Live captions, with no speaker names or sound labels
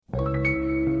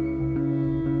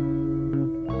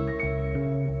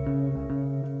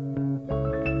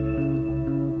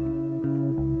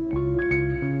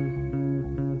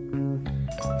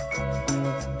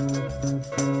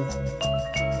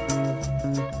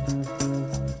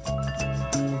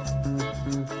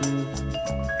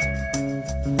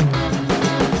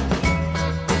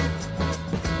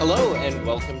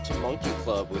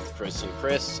Chris and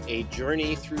Chris, a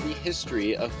journey through the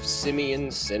history of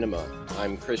simian cinema.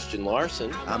 I'm Christian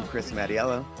Larson. I'm Chris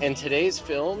Mattiello. And today's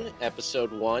film,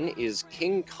 episode 1, is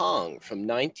King Kong from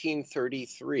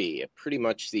 1933, pretty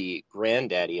much the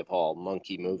granddaddy of all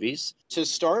monkey movies. To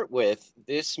start with,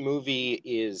 this movie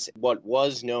is what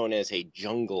was known as a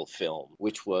jungle film,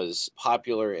 which was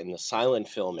popular in the silent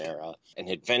film era. An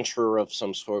adventurer of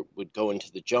some sort would go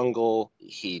into the jungle,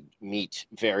 he'd meet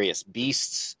various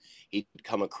beasts, he'd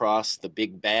come across the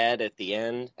big bad at the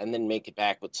end, and then make it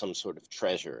back with some sort of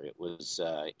treasure. It was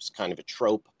kind of a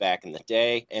trope back in the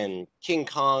day, and King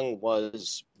Kong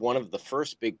was one of the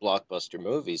first big blockbuster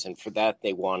movies, and for that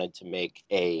they wanted to make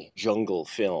a jungle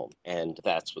film, and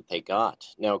that's what they got.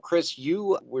 Now, Chris,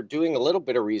 you were doing a little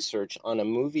bit of research on a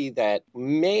movie that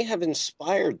may have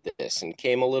inspired this and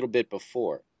came a little bit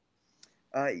before.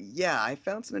 Yeah, I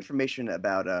found some information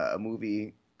about a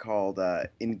movie called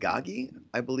Ingagi,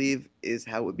 I believe is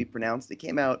how it would be pronounced. It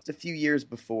came out a few years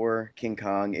before King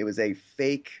Kong. It was a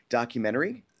fake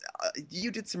documentary.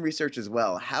 You did some research as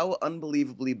well. How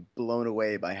unbelievably blown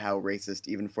away by how racist,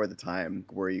 even for the time,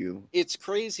 were you? It's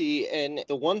crazy, and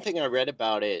the one thing I read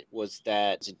about it was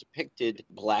that it depicted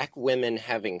black women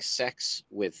having sex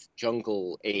with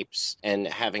jungle apes and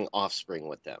having offspring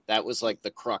with them. That was like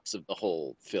the crux of the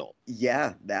whole film.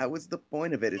 Yeah, that was the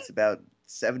point of it. It's about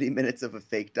 70 minutes of a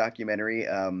fake documentary.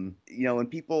 When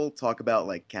people talk about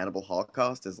like Cannibal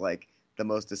Holocaust as like the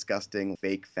most disgusting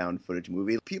fake found footage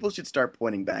movie, people should start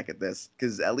pointing back at this,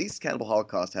 because at least Cannibal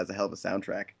Holocaust has a hell of a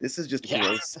soundtrack. This is just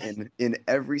gross in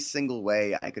every single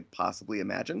way I could possibly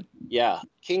imagine. Yeah,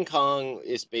 King Kong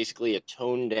is basically a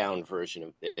toned-down version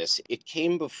of this. It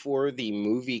came before the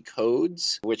movie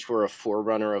codes, which were a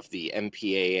forerunner of the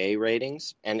MPAA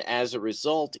ratings, and as a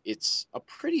result, it's a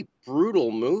pretty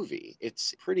brutal movie.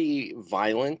 It's pretty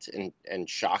violent and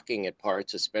shocking at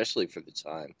parts, especially for the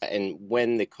time. And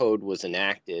when the code was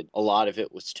enacted, a lot of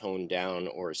it was toned down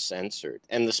or censored.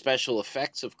 And the special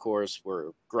effects, of course,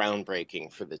 were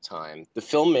groundbreaking for the time. The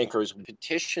filmmakers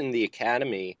petitioned the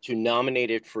Academy to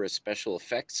nominate it for a special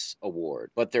effects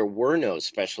award, but there were no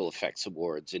special effects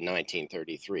awards in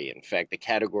 1933. In fact, the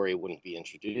category wouldn't be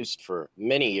introduced for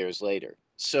many years later.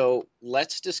 So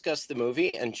let's discuss the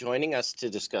movie, and joining us to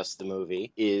discuss the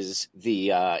movie is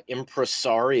the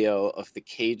impresario of the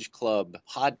Cage Club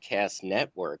podcast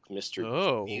network, Mr.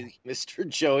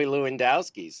 Joey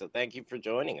Lewandowski. So thank you for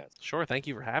joining us. Sure, thank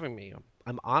you for having me.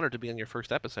 I'm honored to be on your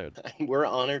first episode. We're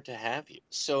honored to have you.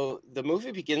 So the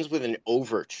movie begins with an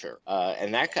overture,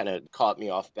 and that kind of caught me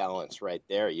off balance right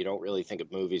there. You don't really think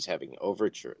of movies having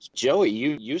overtures. Joey,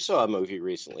 you saw a movie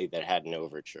recently that had an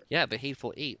overture. Yeah, The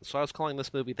Hateful Eight. So I was calling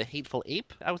this movie The Hateful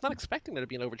Ape. I was not expecting there to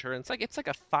be an overture. And it's like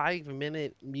a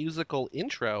 5-minute musical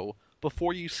intro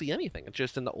before you see anything. It's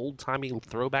just an old-timey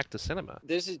throwback to cinema.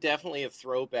 This is definitely a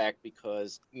throwback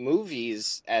because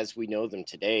movies, as we know them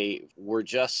today, were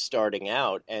just starting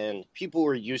out, and people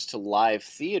were used to live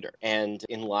theater. And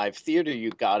in live theater,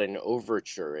 you got an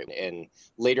overture. And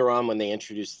later on, when they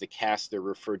introduced the cast, they're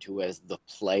referred to as the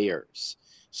players.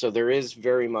 So there is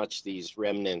very much these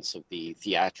remnants of the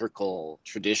theatrical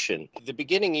tradition. The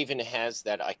beginning even has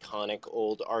that iconic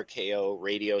old RKO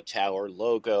radio tower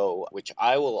logo, which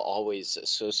I will always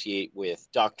associate with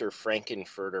Dr.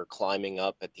 Frankenfurter climbing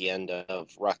up at the end of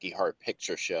Rocky Horror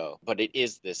Picture Show. But it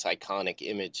is this iconic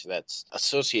image that's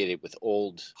associated with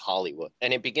old Hollywood.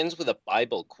 And it begins with a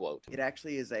Bible quote. It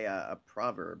actually is a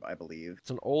proverb, I believe.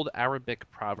 It's an old Arabic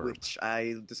proverb. Which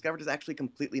I discovered is actually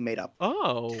completely made up.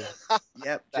 Oh.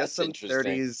 Yep. That's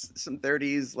just some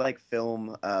 30s like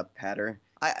film patter.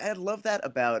 I love that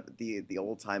about the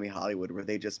old-timey Hollywood, where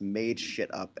they just made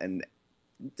shit up and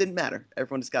it didn't matter.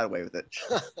 Everyone just got away with it.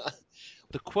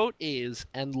 The quote is,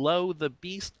 "And lo, the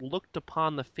beast looked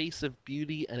upon the face of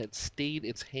beauty, and it stayed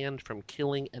its hand from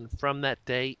killing, and from that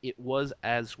day it was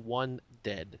as one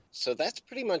dead." So that's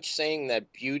pretty much saying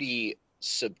that beauty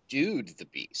subdued the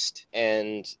beast.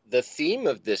 And the theme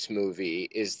of this movie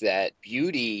is that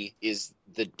beauty is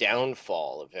the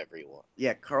downfall of everyone.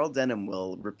 Yeah, Carl Denham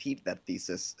will repeat that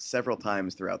thesis several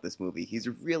times throughout this movie. He's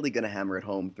really going to hammer it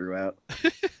home throughout.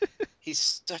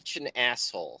 He's such an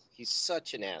asshole.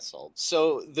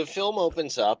 So the film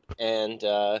opens up, and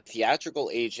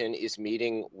theatrical agent is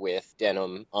meeting with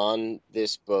Denham on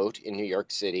this boat in New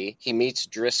York City. He meets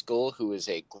Driscoll, who is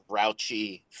a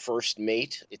grouchy first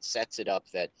mate. It sets it up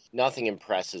that nothing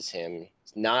impresses him.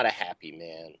 He's not a happy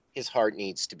man. His heart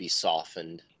needs to be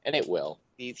softened, and it will.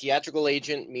 The theatrical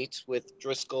agent meets with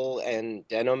Driscoll and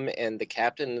Denham and the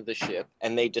captain of the ship,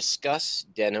 and they discuss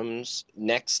Denham's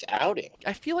next outing.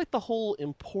 I feel like the whole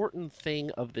important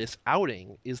thing of this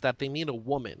outing is that they need a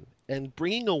woman, and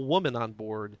bringing a woman on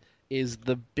board is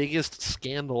the biggest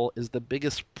scandal, is the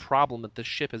biggest problem that the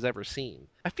ship has ever seen.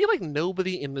 I feel like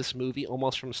nobody in this movie,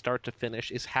 almost from start to finish,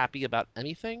 is happy about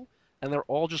anything, and they're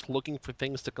all just looking for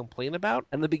things to complain about.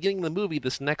 And the beginning of the movie,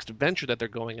 this next venture that they're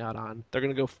going out on, they're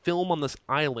going to go film on this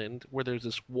island where there's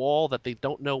this wall that they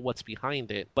don't know what's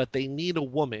behind it, but they need a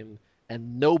woman,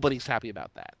 and nobody's happy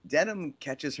about that. Denham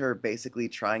catches her basically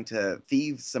trying to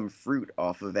thieve some fruit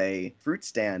off of a fruit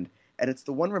stand. And it's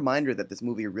the one reminder that this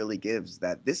movie really gives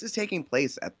that this is taking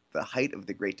place at the height of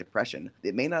the Great Depression.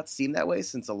 It may not seem that way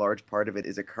since a large part of it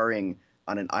is occurring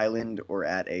on an island or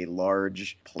at a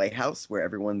large playhouse where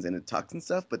everyone's in a tux and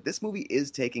stuff, but this movie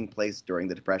is taking place during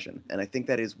the Depression, and I think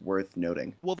that is worth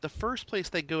noting. Well, the first place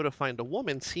they go to find a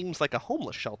woman seems like a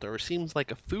homeless shelter, or seems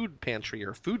like a food pantry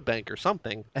or food bank or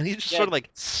something, and he's just sort of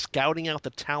like scouting out the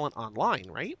talent online,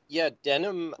 right? Yeah,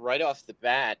 Denham, right off the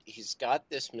bat, he's got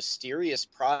this mysterious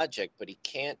project, but he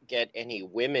can't get any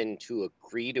women to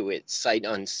agree to it sight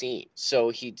unseen. So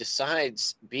he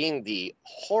decides, being the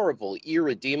horrible,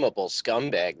 irredeemable scumbag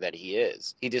that he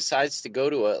is, he decides to go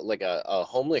to a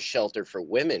homeless shelter for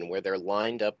women where they're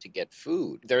lined up to get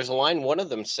food. There's a line, one of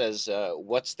them says,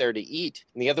 what's there to eat?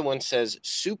 And the other one says,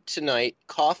 soup tonight,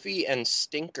 coffee and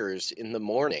stinkers in the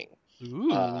morning.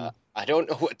 Ooh. I don't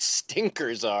know what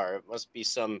stinkers are. It must be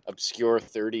some obscure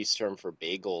 30s term for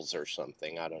bagels or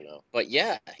something. I don't know. But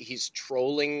yeah, he's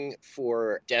trolling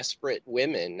for desperate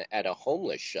women at a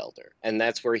homeless shelter. And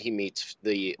that's where he meets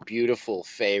the beautiful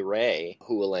Fay Wray,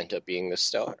 who will end up being the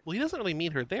star. Well, he doesn't really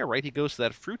meet her there, right? He goes to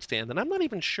that fruit stand, and I'm not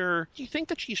even sure. Do you think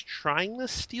that she's trying to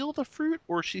steal the fruit,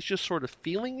 or she's just sort of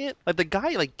feeling it? Like, the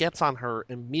guy, gets on her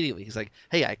immediately. He's like,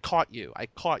 hey, I caught you.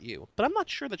 But I'm not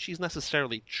sure that she's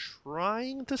necessarily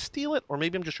trying to steal it, or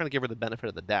maybe I'm just trying to give her the benefit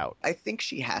of the doubt. I think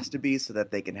she has to be, so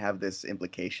that they can have this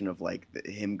implication of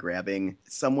him grabbing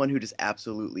someone who just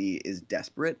absolutely is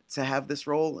desperate to have this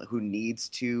role, who needs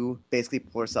to basically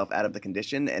pull herself out of the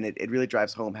condition. And it really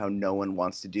drives home how no one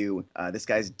wants to do this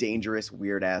guy's dangerous,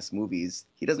 weird ass movies.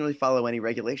 He doesn't really follow any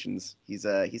regulations. He's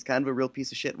kind of a real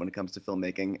piece of shit when it comes to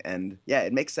filmmaking. And yeah,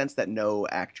 it makes sense that no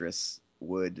actress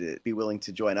would be willing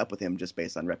to join up with him just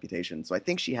based on reputation. So I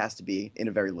think she has to be in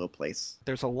a very low place.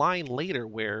 There's a line later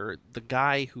where the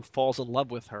guy who falls in love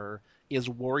with her is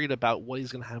worried about what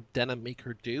he's going to have Denham make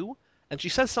her do. And she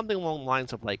says something along the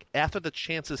lines of after the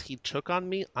chances he took on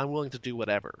me, I'm willing to do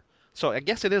whatever. So I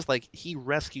guess it is he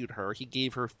rescued her. He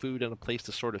gave her food and a place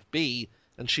to sort of be,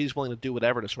 and she's willing to do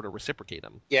whatever to sort of reciprocate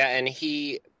him. Yeah, and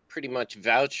he pretty much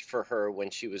vouched for her when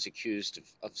she was accused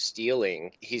of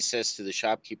stealing. He says to the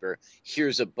shopkeeper,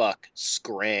 here's a buck,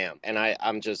 scram. And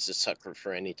I'm just a sucker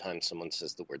for any time someone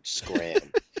says the word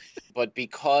scram. But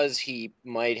because he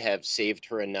might have saved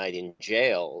her a night in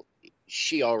jail,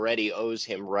 she already owes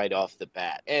him right off the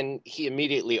bat. And he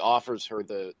immediately offers her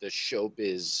the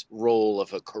showbiz role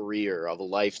of a career, of a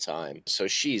lifetime. So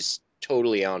she's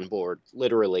totally on board,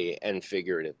 literally and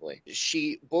figuratively.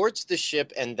 She boards the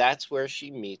ship, and that's where she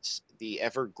meets the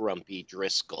ever grumpy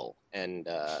Driscoll. And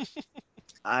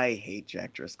I hate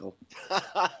Jack Driscoll.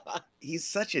 He's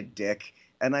such a dick.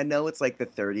 And I know it's the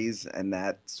 30s, and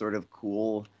that sort of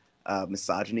cool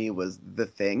misogyny was the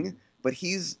thing. But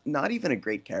he's not even a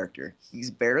great character.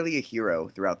 He's barely a hero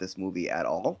throughout this movie at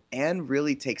all. Anne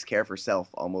really takes care of herself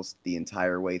almost the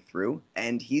entire way through.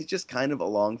 And he's just kind of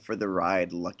along for the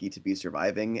ride, lucky to be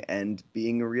surviving and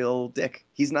being a real dick.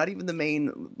 He's not even the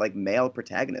main, male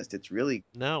protagonist. It's really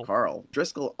Carl.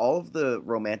 Driscoll, all of the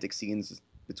romantic scenes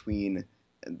between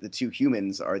the two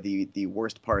humans are the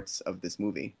worst parts of this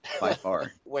movie, by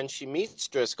far. When she meets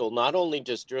Driscoll, not only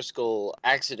does Driscoll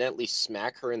accidentally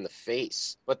smack her in the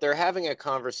face, but they're having a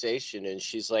conversation, and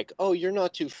she's like, oh, you're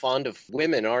not too fond of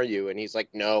women, are you? And he's like,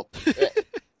 no.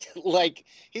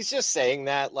 He's just saying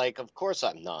that, of course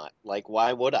I'm not.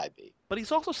 Why would I be? But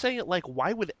he's also saying it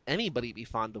why would anybody be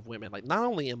fond of women? Not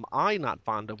only am I not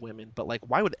fond of women, but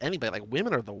why would anybody?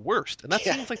 Women are the worst. And that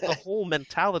seems like the whole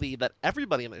mentality that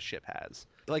everybody in this ship has.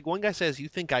 One guy says, you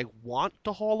think I want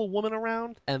to haul a woman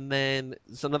around? And then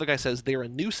another guy says, they're a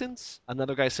nuisance.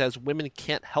 Another guy says, women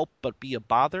can't help but be a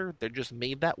bother. They're just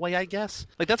made that way, I guess.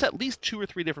 That's at least 2 or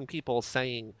 3 different people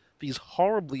saying these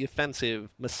horribly offensive,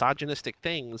 misogynistic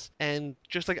things. And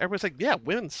just everybody's yeah,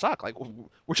 women suck.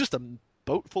 We're just a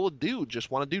boat full of dudes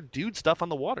just want to do dude stuff on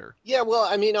the water. Yeah, well,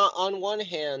 I mean, on one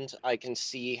hand, I can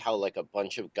see how like a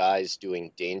bunch of guys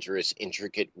doing dangerous,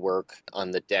 intricate work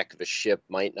on the deck of a ship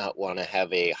might not want to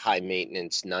have a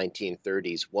high-maintenance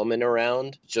 1930s woman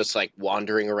around, just like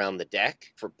wandering around the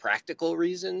deck for practical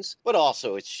reasons. But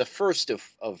also, it's the first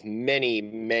of many,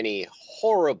 many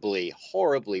horribly,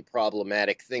 horribly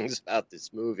problematic things about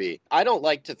this movie. I don't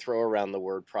like to throw around the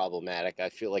word problematic. I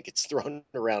feel like it's thrown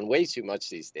around way too much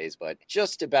these days, but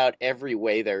just about every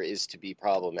way there is to be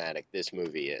problematic, this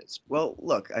movie is. Well,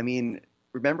 look, I mean,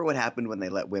 remember what happened when they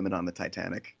let women on the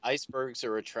Titanic? Icebergs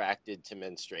are attracted to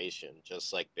menstruation,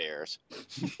 just like bears.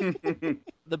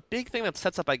 The big thing that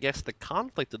sets up, I guess, the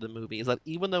conflict of the movie is that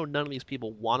even though none of these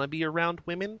people want to be around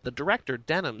women, the director,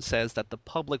 Denham, says that the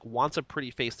public wants a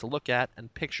pretty face to look at,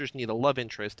 and pictures need a love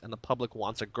interest, and the public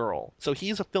wants a girl. So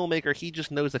he's a filmmaker, he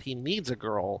just knows that he needs a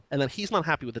girl, and that he's not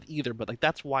happy with it either, but like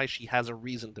that's why she has a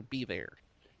reason to be there.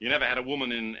 You never had a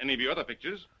woman in any of your other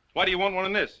pictures. Why do you want one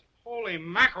in this? Holy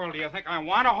mackerel, do you think I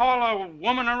want to haul a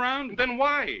woman around? Then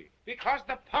why? Because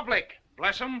the public,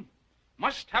 bless 'em,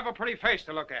 must have a pretty face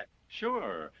to look at.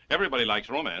 Sure. Everybody likes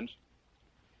romance.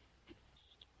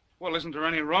 Well, isn't there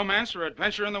any romance or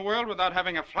adventure in the world without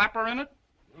having a flapper in it?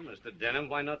 Well, Mr. Denham,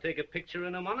 why not take a picture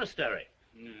in a monastery?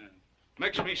 Yeah.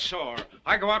 Makes me sore.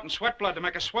 I go out and sweat blood to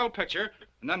make a swell picture,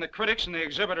 and then the critics and the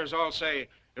exhibitors all say,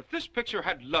 if this picture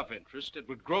had love interest, it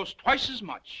would gross twice as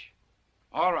much.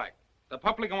 All right. The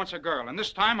public wants a girl, and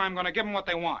this time I'm going to give them what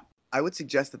they want. I would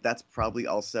suggest that that's probably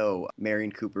also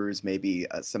Marion Cooper's maybe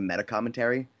some meta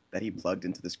commentary that he plugged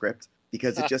into the script,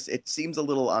 because it seems a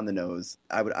little on the nose.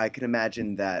 I can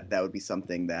imagine that would be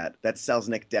something that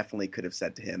Selznick definitely could have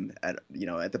said to him at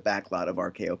the backlot of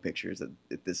RKO Pictures at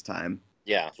this time.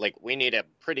 Yeah, like, we need a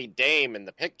pretty dame in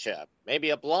the picture,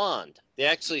 maybe a blonde. They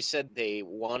actually said they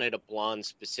wanted a blonde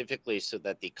specifically so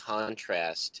that the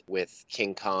contrast with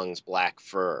King Kong's black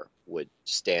fur would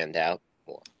stand out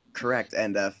more. Correct,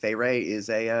 and Fay Wray is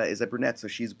a brunette, so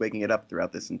she's wigging it up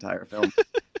throughout this entire film.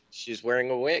 She's wearing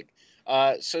a wig.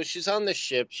 So she's on the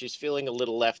ship. She's feeling a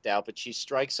little left out, but she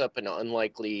strikes up an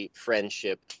unlikely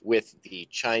friendship with the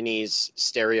Chinese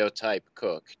stereotype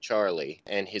cook, Charlie,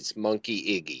 and his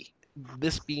monkey, Iggy.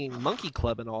 This being Monkey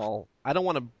Club and all, I don't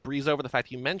want to breeze over the fact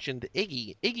you mentioned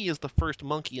Iggy. Iggy is the first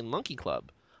monkey in Monkey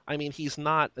Club. I mean, it's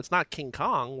not King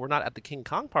Kong. We're not at the King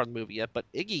Kong part of the movie yet, but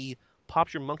Iggy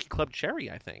pops your Monkey Club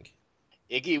cherry, I think.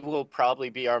 Iggy will probably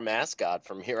be our mascot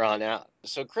from here on out.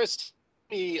 So, Chris,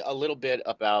 tell me a little bit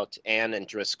about Anne and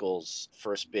Driscoll's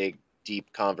first big,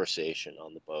 deep conversation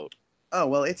on the boat. Oh,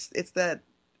 well, it's that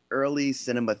early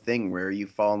cinema thing where you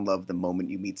fall in love the moment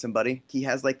you meet somebody. He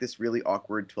has like this really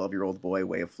awkward 12-year-old boy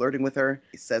way of flirting with her.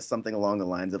 He says something along the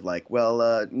lines of like,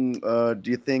 well, do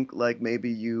you think like maybe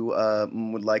you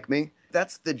would like me?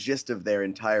 That's the gist of their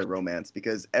entire romance,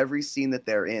 because every scene that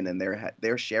they're in and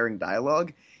they're sharing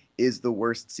dialogue is the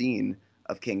worst scene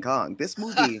of King Kong. This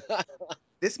movie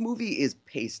is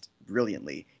paced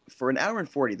brilliantly. For an hour and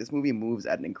 40, this movie moves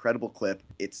at an incredible clip.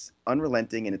 It's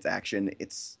unrelenting in its action.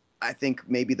 It's, I think,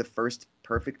 maybe the first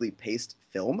perfectly paced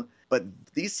film, but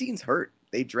these scenes hurt.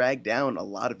 They drag down a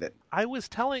lot of it. I was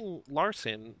telling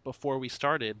Larson before we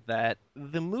started that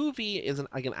the movie is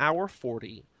like an hour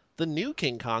 40. The new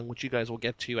King Kong, which you guys will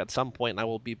get to at some point, and I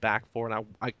will be back for, and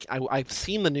I've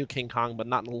seen the new King Kong, but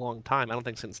not in a long time. I don't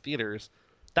think since theaters.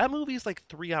 That movie is like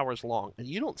 3 hours long, and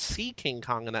you don't see King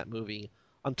Kong in that movie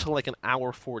until like an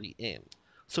hour 40 in.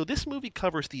 So this movie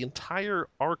covers the entire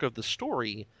arc of the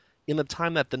story in the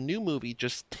time that the new movie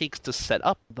just takes to set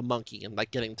up the monkey and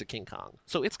like getting to King Kong.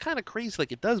 So it's kind of crazy.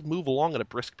 Like, it does move along at a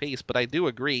brisk pace, but I do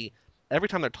agree. Every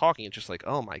time they're talking, it's just like,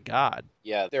 oh my God.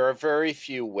 Yeah, there are very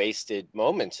few wasted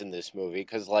moments in this movie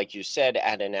because, like you said,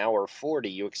 at an hour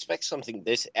 40, you expect something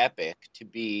this epic to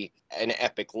be an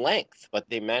epic length, but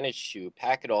they managed to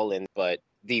pack it all in. But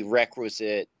the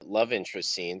requisite love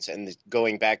interest scenes, and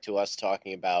going back to us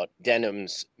talking about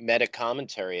Denham's meta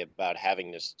commentary about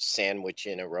having to sandwich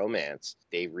in a romance,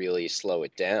 they really slow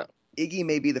it down. Iggy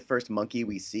may be the first monkey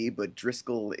we see, but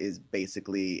Driscoll is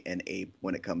basically an ape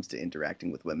when it comes to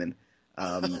interacting with women.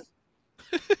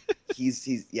 He's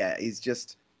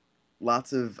just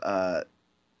lots of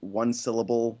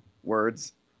one-syllable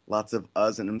words, lots of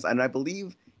uhs and ums, and I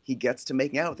believe he gets to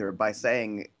making out with her by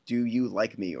saying, "Do you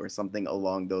like me?" or something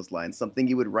along those lines, something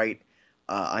you would write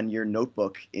on your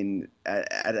notebook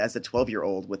as a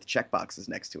 12-year-old with checkboxes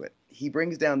next to it. He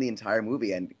brings down the entire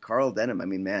movie, and Carl Denham, I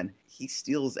mean, man, he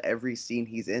steals every scene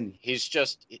he's in. He's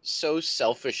just so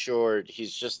self-assured.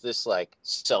 He's just this, like,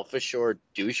 self-assured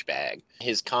douchebag.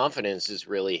 His confidence is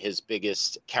really his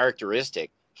biggest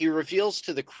characteristic. He reveals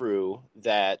to the crew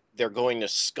that they're going to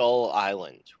Skull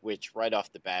Island, which right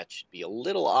off the bat should be a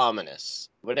little ominous,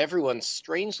 but everyone's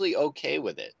strangely okay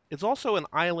with it. It's also an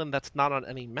island that's not on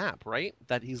any map, right?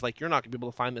 That he's like, you're not going to be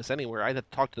able to find this anywhere. I had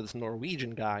to talk to this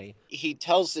Norwegian guy. He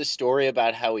tells this story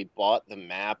about how he bought the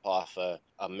map off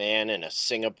a man in a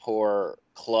Singapore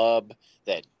club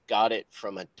that got it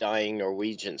from a dying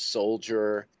Norwegian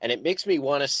soldier. And it makes me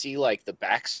want to see like the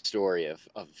backstory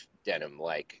of Denham.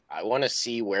 Like, I want to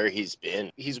see where he's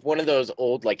been. He's one of those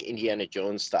old like Indiana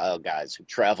Jones style guys who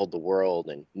traveled the world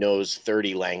and knows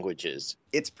 30 languages.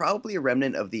 It's probably a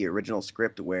remnant of the original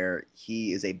script where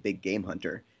he is a big game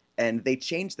hunter. And they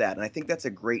changed that. And I think that's a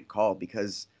great call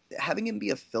because having him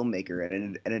be a filmmaker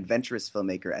and an adventurous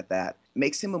filmmaker at that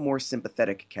makes him a more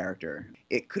sympathetic character.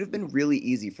 It could have been really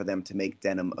easy for them to make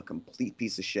Denham a complete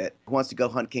piece of shit who wants to go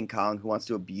hunt King Kong, who wants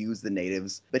to abuse the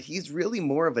natives, but he's really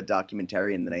more of a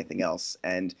documentarian than anything else.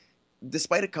 And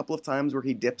despite a couple of times where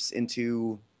he dips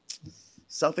into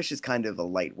selfish is kind of a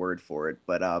light word for it,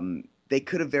 but they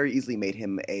could have very easily made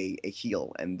him a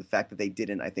heel, and the fact that they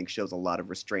didn't, I think, shows a lot of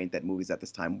restraint that movies at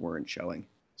this time weren't showing.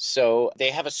 So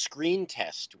they have a screen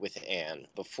test with Anne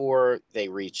before they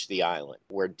reach the island,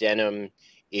 where Denham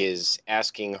is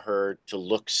asking her to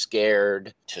look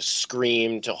scared, to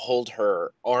scream, to hold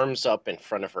her arms up in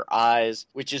front of her eyes,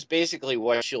 which is basically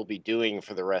what she'll be doing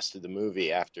for the rest of the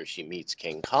movie after she meets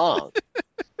King Kong.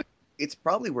 It's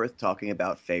probably worth talking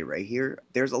about Fay Wray here.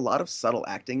 There's a lot of subtle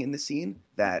acting in the scene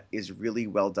that is really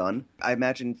well done. I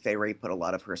imagine Fay Wray put a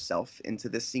lot of herself into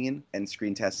this scene and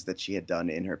screen tests that she had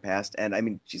done in her past. And I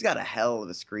mean, she's got a hell of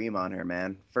a scream on her,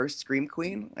 man. First Scream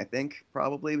Queen, I think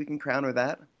probably we can crown her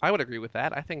that. I would agree with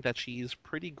that. I think that she's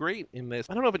pretty great in this.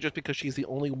 I don't know if it's just because she's the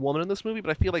only woman in this movie, but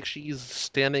I feel like she's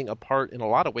standing apart in a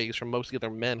lot of ways from most of the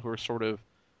other men who are sort of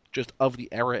just of the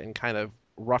era and kind of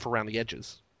rough around the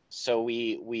edges. So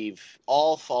we've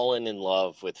all fallen in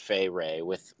love with Fay Wray,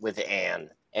 with Anne,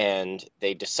 and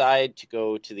they decide to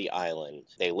go to the island.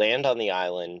 They land on the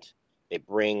island. They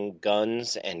bring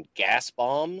guns and gas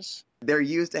bombs. They're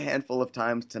used a handful of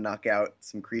times to knock out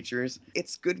some creatures.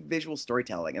 It's good visual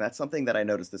storytelling, and that's something that I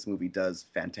noticed this movie does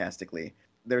fantastically.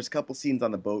 There's a couple scenes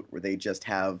on the boat where they just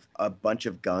have a bunch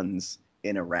of guns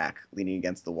in a rack leaning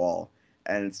against the wall,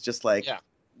 and it's just like... Yeah.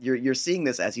 You're seeing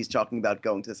this as he's talking about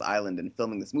going to this island and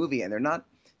filming this movie, and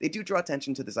they do draw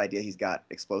attention to this idea he's got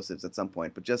explosives at some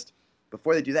point, but just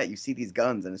before they do that, you see these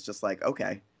guns, and it's just like,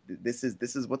 okay, this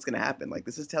is what's going to happen. Like,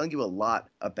 this is telling you a lot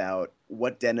about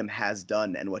what Denham has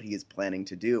done and what he is planning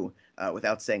to do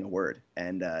without saying a word.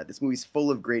 And this movie's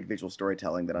full of great visual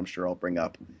storytelling that I'm sure I'll bring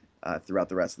up throughout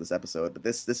the rest of this episode, but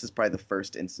this is probably the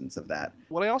first instance of that.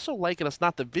 What I also like, and it's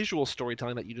not the visual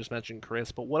storytelling that you just mentioned,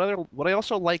 Chris, but what I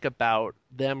also like about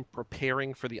them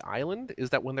preparing for the island is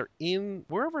that when they're in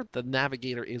wherever the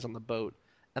navigator is on the boat,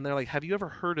 and they're like, have you ever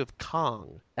heard of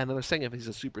Kong? And then they're saying if he's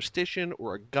a superstition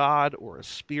or a god or a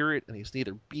spirit, and he's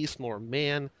neither beast nor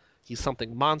man, he's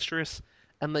something monstrous,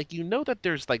 and like you know that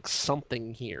there's like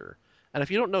something here. And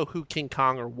if you don't know who King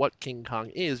Kong or what King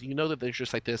Kong is, you know that there's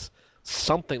just like this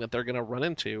something that they're going to run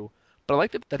into. But I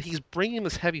like that he's bringing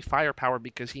this heavy firepower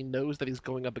because he knows that he's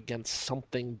going up against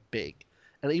something big.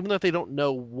 And even though they don't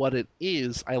know what it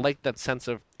is, I like that sense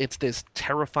of it's this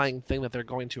terrifying thing that they're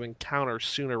going to encounter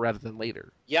sooner rather than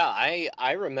later. Yeah,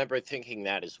 I remember thinking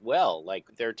that as well. Like,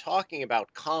 they're talking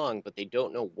about Kong, but they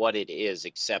don't know what it is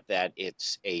except that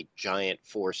it's a giant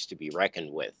force to be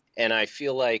reckoned with. And I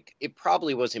feel like it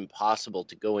probably was impossible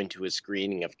to go into a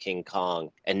screening of King Kong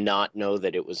and not know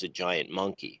that it was a giant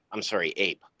monkey. I'm sorry,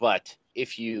 ape. But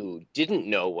if you didn't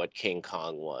know what King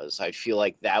Kong was, I feel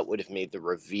like that would have made the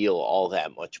reveal all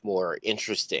that much more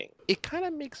interesting. It kind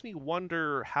of makes me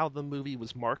wonder how the movie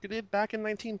was marketed back in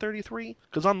 1933.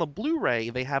 Because on the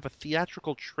Blu-ray, they have a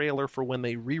theatrical trailer for when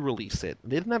they re-release it.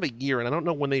 They didn't have a year, and I don't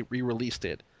know when they re-released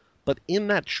it. But in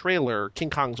that trailer, King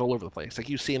Kong's all over the place. Like,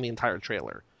 you see in the entire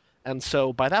trailer. And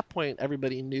so by that point,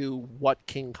 everybody knew what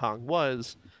King Kong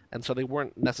was, and so they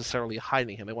weren't necessarily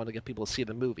hiding him. They wanted to get people to see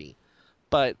the movie.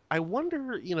 But I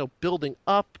wonder, building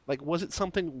up, like, was it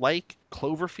something like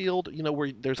Cloverfield,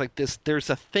 where there's like there's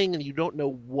a thing and you don't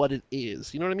know what it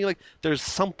is. You know what I mean? Like, there's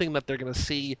something that they're going to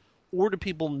see, or do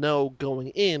people know going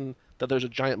in that there's a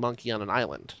giant monkey on an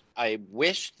island? I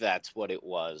wished that's what it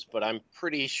was, but I'm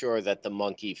pretty sure that the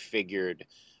monkey figured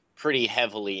pretty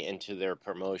heavily into their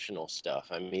promotional stuff.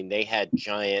 I mean, they had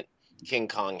giant King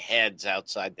Kong heads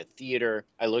outside the theater.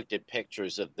 I looked at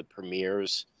pictures of the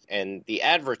premieres, and the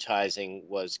advertising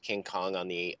was King Kong on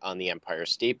the Empire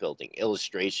State Building,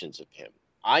 illustrations of him.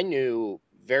 I knew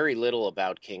very little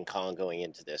about King Kong going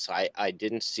into this. I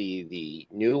didn't see the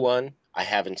new one I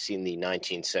haven't seen the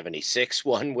 1976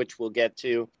 one, which we'll get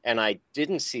to, and I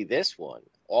didn't see this one.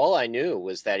 All I knew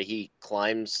was that he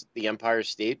climbs the Empire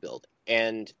State Building.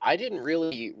 And I didn't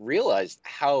really realize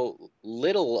how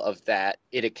little of that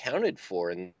it accounted for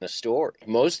in the story.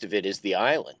 Most of it is the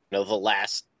island. The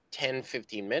last 10,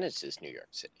 15 minutes is New York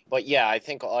City. But yeah, I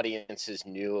think audiences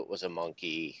knew it was a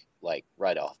monkey, like,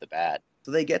 right off the bat.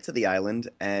 So they get to the island,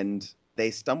 and they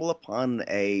stumble upon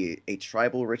a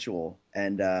tribal ritual.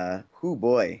 And,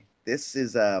 boy, this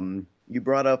is, you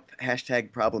brought up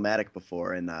 #problematic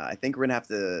before, and I think we're going to have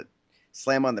to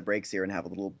slam on the brakes here and have a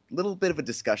little bit of a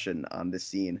discussion on this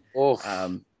scene.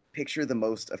 Picture the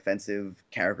most offensive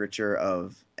caricature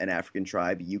of an African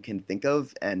tribe you can think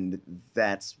of, and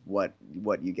that's what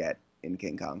you get in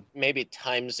King Kong. Maybe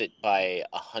times it by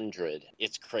 100.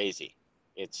 It's crazy.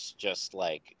 It's just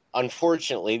like,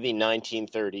 unfortunately, the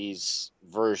 1930s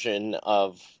version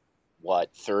of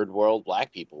what third world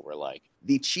black people were like.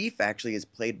 The chief actually is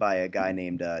played by a guy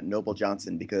named Noble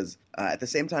Johnson, because at the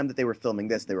same time that they were filming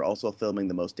this, they were also filming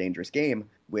The Most Dangerous Game,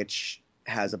 which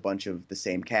has a bunch of the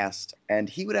same cast. And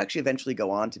he would actually eventually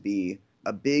go on to be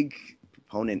a big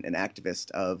proponent and activist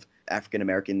of African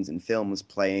Americans in films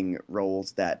playing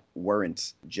roles that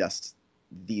weren't just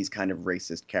these kind of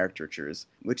racist caricatures,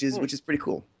 which is pretty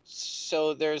cool.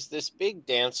 So there's this big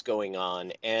dance going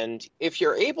on, and if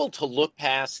you're able to look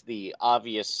past the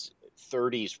obvious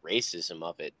 30s racism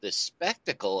of it, the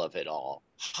spectacle of it all,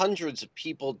 hundreds of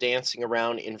people dancing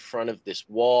around in front of this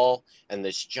wall and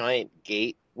this giant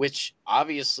gate, which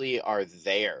obviously are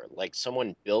there, like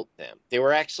someone built them. They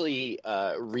were actually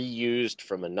reused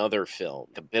from another film,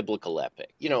 the biblical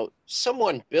epic.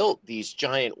 Someone built these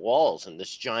giant walls and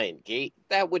this giant gate.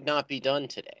 That would not be done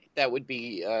today. That would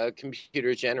be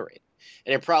computer generated.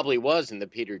 And it probably was in the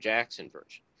Peter Jackson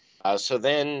version. So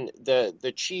then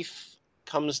the chief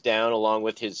comes down along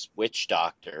with his witch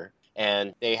doctor,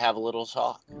 and they have a little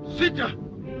talk. Sita!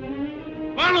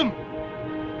 Malam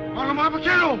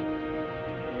Apakeno!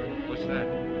 What's that?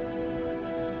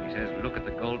 He says, look at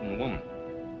the golden woman.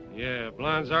 Yeah,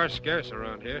 blondes are scarce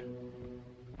around here.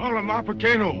 Malam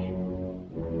Apakeno!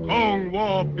 Kong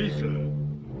wa bisa.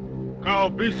 Kau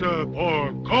bisa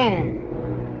por Kong.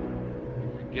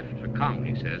 A gift for Kong,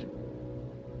 he says.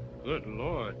 Good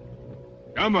Lord.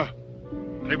 Yama.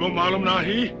 Ribo Malam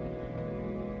Nahi?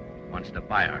 Wants to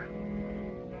buy her.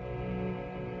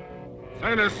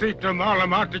 Sana Sita Malam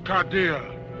Atikadia.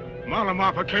 Malam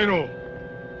Apakeno.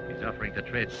 He's offering to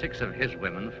trade 6 of his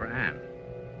women for Anne.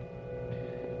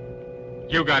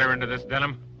 You got her into this,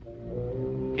 Denham.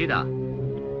 Tida.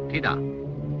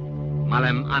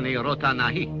 Malem ani rota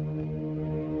nahi.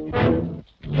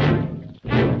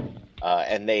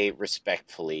 And they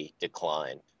respectfully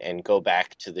decline and go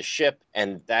back to the ship.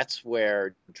 And that's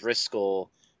where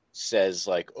Driscoll says,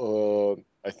 like,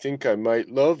 I think I might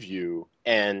love you.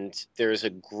 And there's a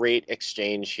great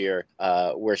exchange here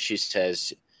where she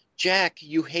says, Jack,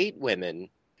 you hate women.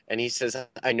 And he says,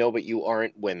 I know, but you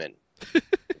aren't women.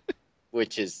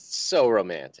 Which is so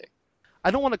romantic.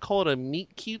 I don't want to call it a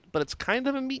meet cute, but it's kind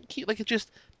of a meet cute. Like,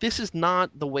 this is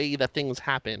not the way that things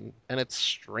happen, and it's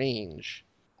strange.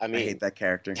 I hate that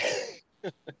character.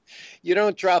 You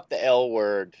don't drop the L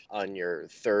word on your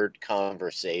third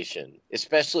conversation,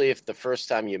 especially if the first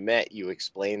time you met, you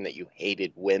explained that you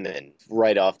hated women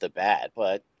right off the bat.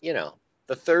 But, the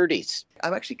 30s.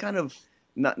 I'm actually kind of,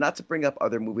 not to bring up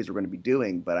other movies we're going to be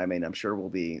doing, but I mean, I'm sure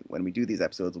when we do these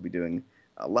episodes, we'll be doing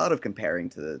a lot of comparing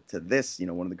to this,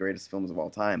 one of the greatest films of all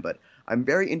time. But I'm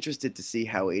very interested to see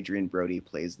how Adrian Brody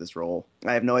plays this role.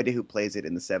 I have no idea who plays it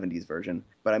in the 70s version,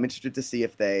 but I'm interested to see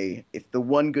if the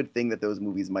one good thing that those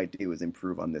movies might do is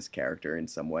improve on this character in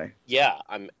some way. Yeah,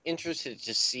 I'm interested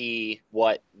to see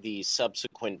what the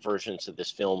subsequent versions of this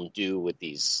film do with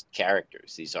these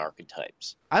characters, these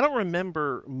archetypes. I don't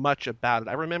remember much about it.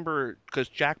 I remember, because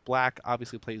Jack Black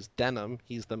obviously plays Denham.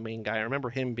 He's the main guy. I remember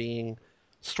him being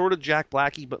sort of Jack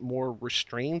Blackie, but more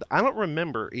restrained. I don't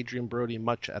remember Adrian Brody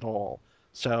much at all.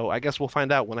 So I guess we'll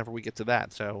find out whenever we get to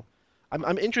that. So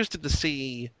I'm interested to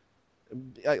see,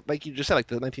 like you just said, like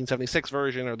the 1976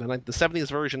 version or the 70s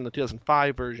version, the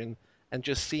 2005 version, and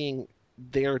just seeing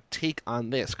their take on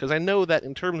this. Because I know that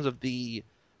in terms of the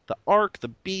arc, the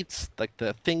beats, like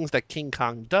the things that King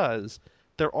Kong does,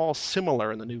 they're all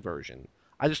similar in the new version.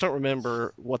 I just don't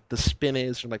remember what the spin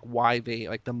is or like why they,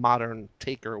 like the modern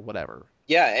take or whatever.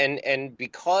 Yeah, and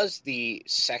because the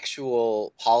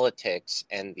sexual politics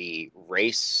and the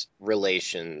race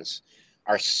relations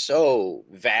are so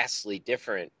vastly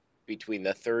different between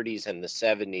the 30s and the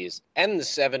 70s and the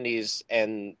 70s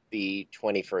and the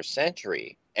 21st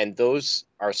century, and those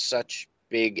are such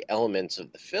big elements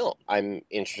of the film. I'm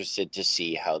interested to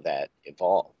see how that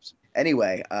evolves.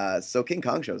 Anyway, so King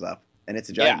Kong shows up, and it's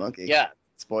a giant monkey. Yeah.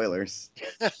 Spoilers.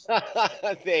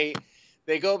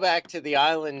 They go back to the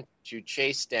island to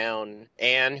chase down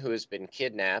Anne, who has been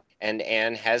kidnapped, and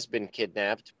Anne has been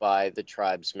kidnapped by the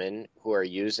tribesmen who are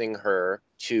using her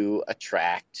to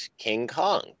attract King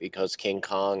Kong, because King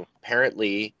Kong,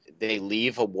 apparently they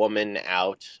leave a woman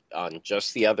out on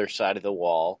just the other side of the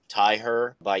wall, tie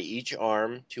her by each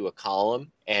arm to a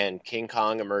column, and King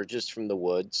Kong emerges from the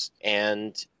woods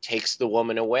and takes the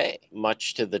woman away,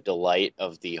 much to the delight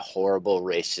of the horrible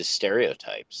racist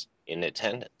stereotypes in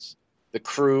attendance. The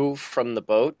crew from the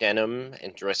boat, Denham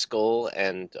and Driscoll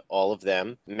and all of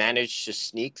them, managed to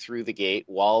sneak through the gate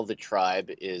while the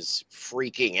tribe is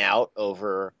freaking out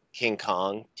over King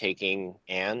Kong taking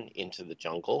Anne into the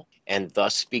jungle, and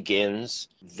thus begins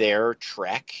their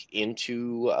trek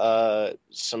into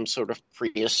some sort of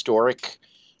prehistoric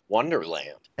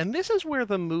wonderland. And this is where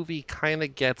the movie kind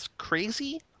of gets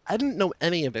crazy. I didn't know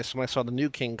any of this when I saw the new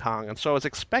King Kong, and so I was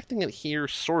expecting it here,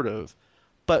 sort of.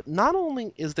 But not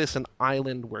only is this an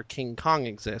island where King Kong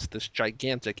exists, this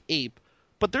gigantic ape,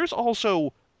 but there's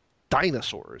also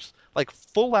dinosaurs. Like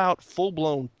full-out,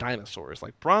 full-blown dinosaurs.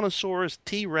 Like brontosaurus,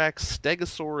 T-Rex,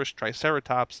 Stegosaurus,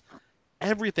 Triceratops.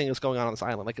 Everything is going on this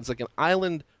island. Like it's like an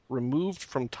island removed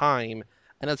from time,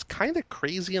 and it's kind of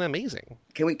crazy and amazing.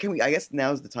 Can we? I guess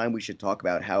now's the time we should talk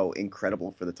about how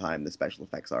incredible for the time the special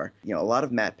effects are. You know, a lot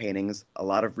of matte paintings, a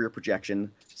lot of rear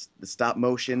projection, the stop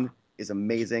motion is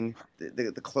amazing.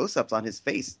 The close-ups on his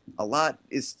face, a lot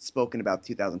is spoken about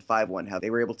 2005 one, how they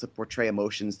were able to portray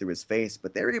emotions through his face,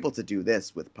 but they were able to do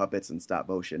this with puppets and stop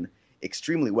motion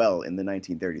extremely well in the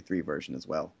 1933 version as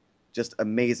well. Just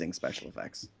amazing special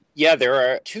effects. Yeah, there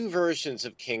are two versions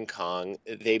of King Kong.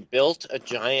 They built a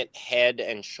giant head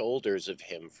and shoulders of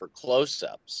him for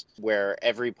close-ups, where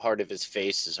every part of his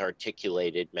face is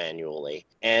articulated manually.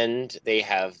 And they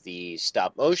have the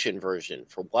stop-motion version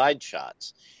for wide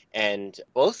shots. And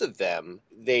both of them,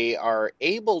 they are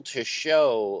able to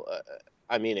show,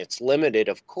 I mean, it's limited,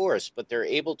 of course, but they're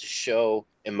able to show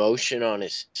emotion on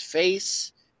his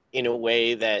face in a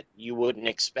way that you wouldn't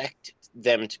expect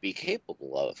them to be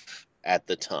capable of at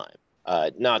the time.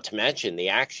 Not to mention the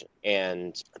action.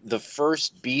 And the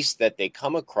first beast that they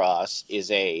come across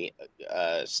is a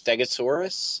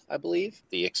Stegosaurus, I believe,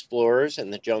 the explorers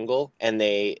in the jungle. And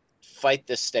they fight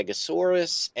the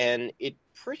Stegosaurus, and it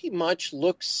pretty much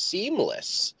looks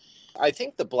seamless. I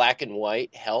think the black and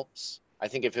white helps. I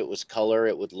think if it was color,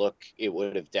 it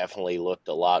would have definitely looked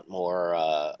a lot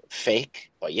more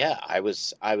fake. But yeah, I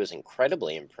was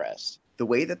incredibly impressed. The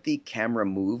way that the camera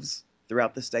moves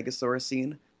throughout the Stegosaurus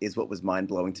scene is what was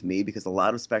mind-blowing to me, because a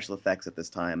lot of special effects at this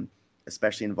time,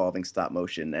 especially involving stop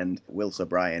motion, and Willis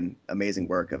O'Brien, amazing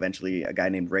work. Eventually, a guy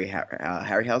named Ray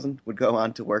Harryhausen would go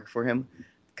on to work for him.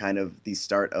 Kind of the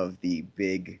start of the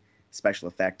big special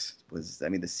effect was, I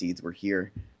mean, the seeds were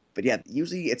here. But yeah,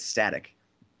 usually it's static,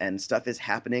 and stuff is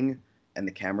happening, and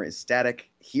the camera is static.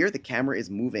 Here, the camera is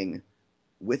moving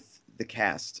with the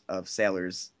cast of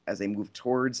sailors as they move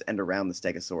towards and around the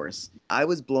Stegosaurus. I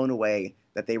was blown away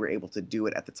that they were able to do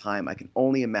it at the time. I can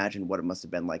only imagine what it must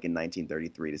have been like in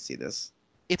 1933 to see this.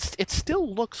 It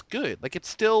still looks good. Like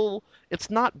it's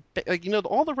not like, you know,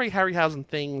 all the Ray Harryhausen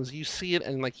things, you see it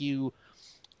and like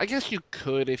I guess you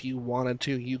could, if you wanted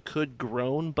to, you could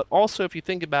groan, but also if you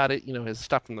think about it, you know, his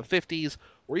stuff from the 50s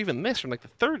or even this from like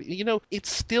the 30s, you know, it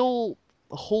still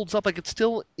holds up. Like it's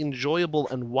still enjoyable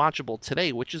and watchable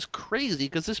today, which is crazy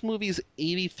because this movie is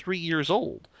 83 years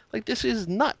old. Like this is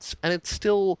nuts, and it's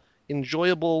still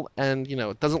enjoyable, and you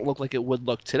know, it doesn't look like it would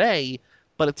look today,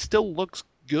 but it still looks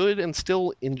good and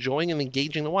still enjoying and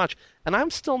engaging to watch. And I'm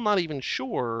still not even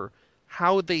sure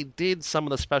how they did some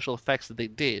of the special effects that they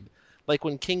did. Like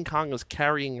when King Kong was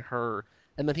carrying her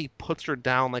and then he puts her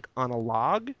down like on a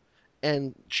log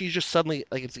and she's just suddenly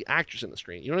like it's the actress in the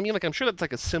screen. You know what I mean? Like I'm sure that's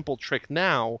like a simple trick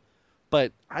now,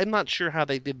 but I'm not sure how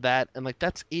they did that. And like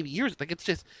that's 80 years. Like it's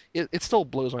just it still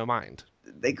blows my mind.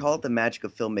 They call it the magic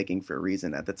of filmmaking for a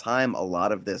reason. At the time, a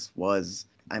lot of this was,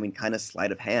 I mean, kind of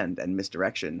sleight of hand and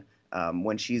misdirection.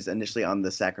 When she's initially on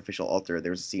the sacrificial altar,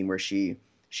 there's a scene where she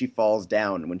falls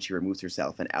down when she removes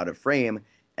herself and out of frame.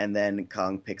 And then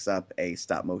Kong picks up a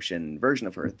stop-motion version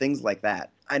of her, things like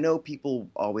that. I know people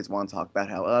always want to talk about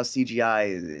how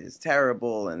CGI is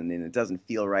terrible and it doesn't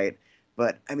feel right.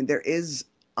 But, I mean, there is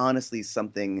honestly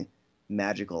something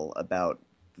magical about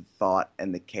the thought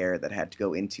and the care that had to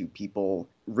go into people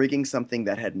rigging something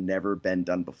that had never been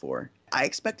done before. I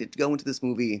expected to go into this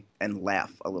movie and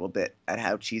laugh a little bit at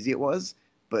how cheesy it was,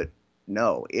 but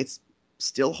no, it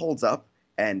still holds up,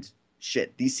 and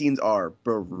shit, these scenes are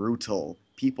brutal.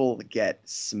 People get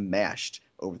smashed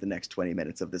over the next 20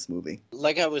 minutes of this movie.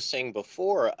 Like I was saying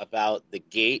before about the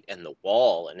gate and the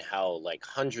wall and how like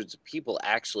hundreds of people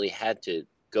actually had to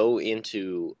go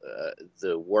into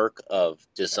the work of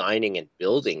designing and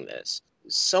building this.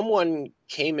 Someone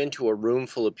came into a room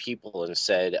full of people and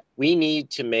said, we need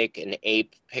to make an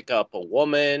ape pick up a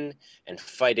woman and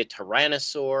fight a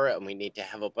tyrannosaur, and we need to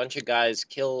have a bunch of guys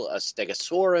kill a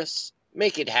stegosaurus.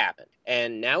 Make it happen.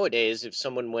 And nowadays, if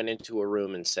someone went into a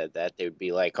room and said that, they would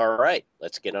be like, all right,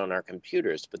 let's get on our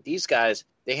computers. But these guys,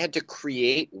 they had to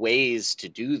create ways to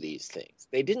do these things.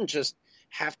 They didn't just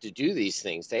have to do these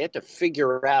things. They had to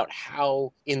figure out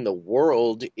how in the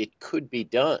world it could be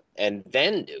done and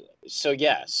then do it. So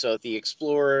yeah, so the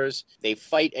explorers, they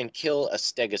fight and kill a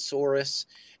stegosaurus.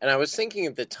 And I was thinking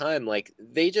at the time, like,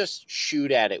 they just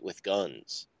shoot at it with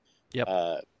guns. Yep.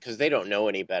 Because they don't know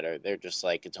any better. They're just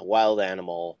like, it's a wild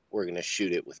animal. We're going to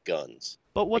shoot it with guns.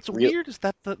 But what's weird is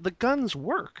that the guns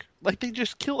work. Like, they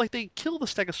kill the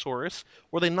stegosaurus,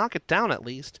 or they knock it down at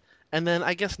least. And then,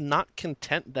 I guess, not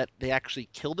content that they actually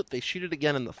killed it, they shoot it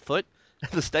again in the foot,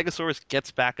 and the stegosaurus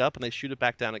gets back up, and they shoot it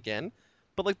back down again.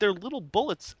 But, like, their little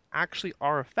bullets actually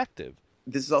are effective.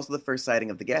 This is also the first sighting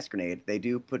of the gas grenade. They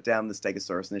do put down the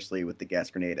stegosaurus initially with the gas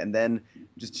grenade, and then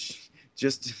just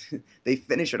they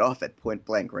finish it off at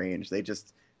point-blank range.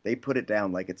 They put it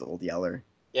down like it's Old Yeller.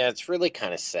 Yeah, it's really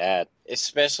kind of sad,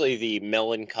 especially the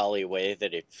melancholy way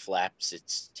that it flaps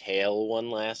its tail one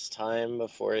last time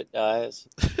before it dies.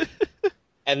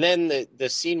 And then the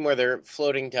scene where they're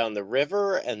floating down the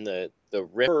river and the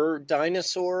river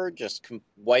dinosaur just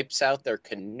wipes out their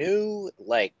canoe.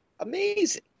 Like,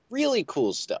 amazing. Really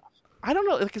cool stuff. I don't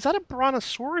know, like, is that a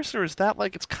brontosaurus, or is that,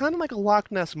 like, it's kind of like a Loch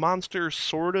Ness monster,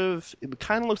 sort of? It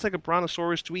kind of looks like a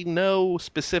brontosaurus. Do we know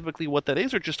specifically what that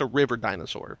is, or just a river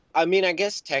dinosaur? I mean, I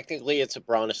guess technically it's a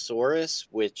brontosaurus,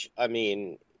 which, I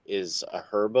mean, is a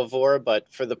herbivore,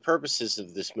 but for the purposes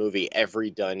of this movie, every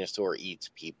dinosaur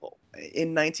eats people.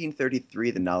 In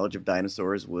 1933, the knowledge of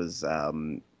dinosaurs was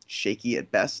shaky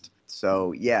at best.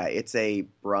 So, yeah, it's a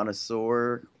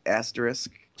brontosaur asterisk.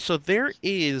 So there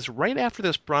is, right after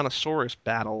this brontosaurus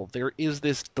battle, there is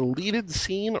this deleted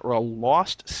scene or a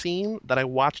lost scene that I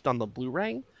watched on the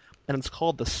Blu-ray, and it's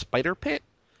called The Spider Pit.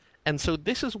 And so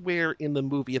this is where in the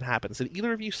movie it happens. Did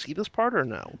either of you see this part or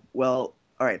no? Well,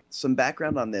 all right, some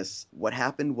background on this. What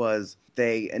happened was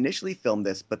they initially filmed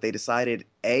this, but they decided,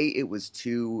 A, it was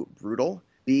too brutal,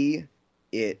 B,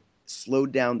 it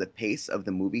slowed down the pace of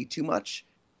the movie too much.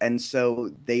 And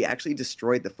so they actually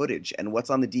destroyed the footage. And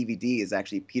what's on the DVD is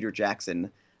actually Peter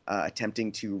Jackson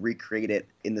attempting to recreate it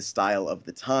in the style of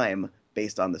the time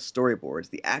based on the storyboards.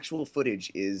 The actual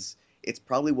footage it's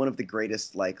probably one of the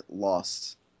greatest, like,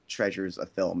 lost treasures of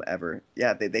film ever.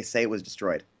 Yeah, they say it was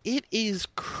destroyed. It is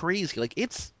crazy. Like,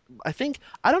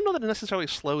 I don't know that it necessarily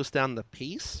slows down the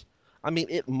pace. I mean,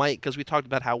 it might, because we talked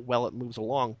about how well it moves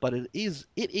along, but it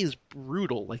is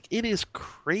brutal. Like, it is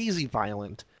crazy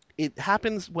violent. It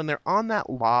happens when they're on that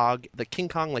log. The King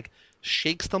Kong, like,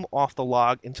 shakes them off the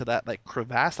log into that, like,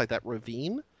 crevasse, like that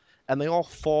ravine, and they all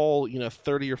fall,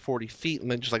 30 or 40 feet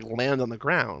and then just, like, land on the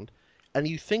ground. And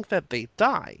you think that they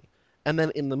die. And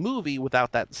then in the movie,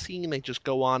 without that scene, they just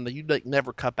go on. You, like,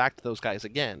 never cut back to those guys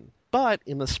again. But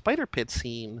in the spider pit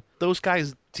scene, those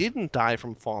guys didn't die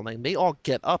from falling. They all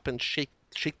get up and shake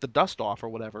the dust off or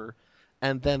whatever,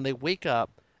 and then they wake up.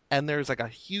 And there's, like, a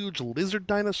huge lizard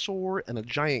dinosaur and a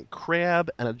giant crab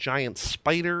and a giant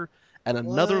spider and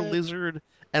another lizard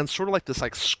and sort of like this,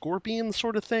 like, scorpion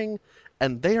sort of thing.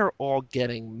 And they are all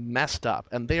getting messed up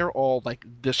and they are all, like,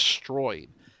 destroyed.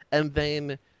 And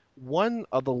then one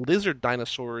of the lizard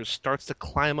dinosaurs starts to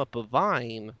climb up a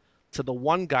vine to the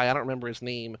one guy, I don't remember his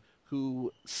name,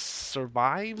 who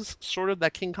survives sort of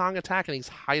that King Kong attack, and he's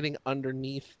hiding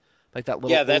underneath, like, that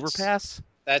little overpass.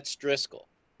 That's Driscoll.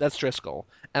 That's Driscoll.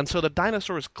 And so the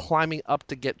dinosaur is climbing up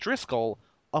to get Driscoll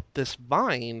up this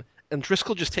vine, and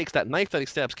Driscoll just takes that knife that he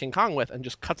stabs King Kong with and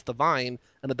just cuts the vine,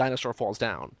 and the dinosaur falls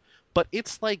down. But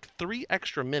it's like 3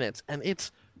 extra minutes, and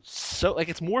it's so, like,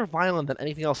 it's more violent than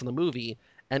anything else in the movie,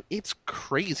 and it's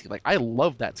crazy. Like, I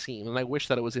love that scene, and I wish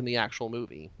that it was in the actual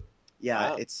movie.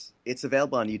 Yeah, wow. It's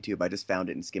available on YouTube. I just found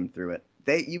it and skimmed through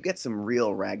it. You get some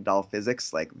real ragdoll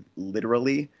physics, like,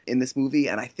 literally, in this movie,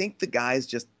 and I think the guys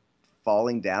just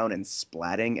falling down and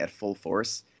splatting at full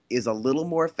force is a little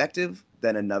more effective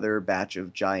than another batch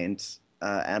of giant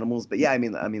animals. But yeah, I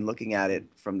mean, looking at it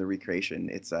from the recreation,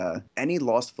 it's any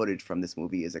lost footage from this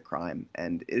movie is a crime,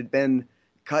 and it had been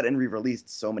cut and re-released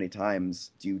so many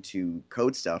times due to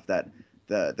code stuff that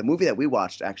the movie that we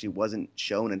watched actually wasn't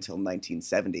shown until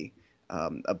 1970.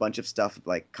 a bunch of stuff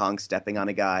like Kong stepping on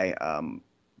a guy,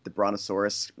 the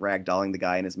Brontosaurus ragdolling the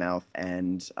guy in his mouth,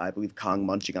 and I believe Kong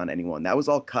munching on anyone. That was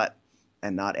all cut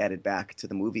and not added back to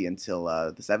the movie until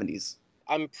the 70s.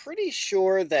 I'm pretty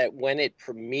sure that when it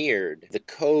premiered, the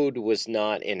code was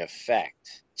not in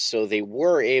effect. So they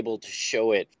were able to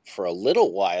show it for a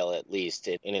little while, at least,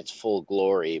 in its full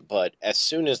glory. But as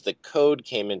soon as the code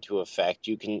came into effect,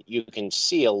 you can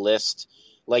see a list.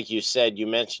 Like you said, you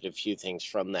mentioned a few things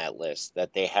from that list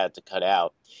that they had to cut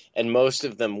out. And most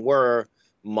of them were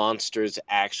monsters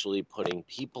actually putting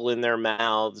people in their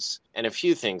mouths and a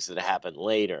few things that happened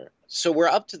later. So we're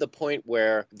up to the point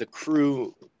where the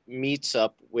crew meets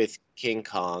up with King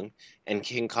Kong, and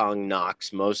King Kong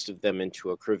knocks most of them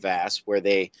into a crevasse where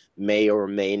they may or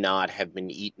may not have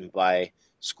been eaten by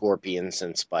scorpions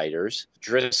and spiders.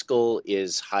 Driscoll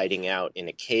is hiding out in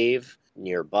a cave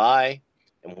nearby,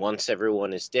 and once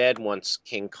everyone is dead, once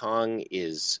King Kong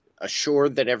is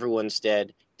assured that everyone's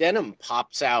dead, Denham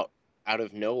pops out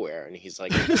of nowhere, and he's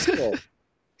like,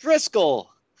 Driscoll,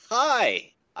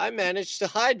 hi! I managed to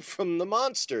hide from the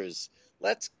monsters.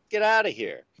 Let's get out of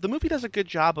here. The movie does a good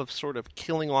job of sort of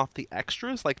killing off the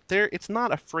extras. Like, it's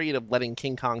not afraid of letting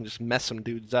King Kong just mess some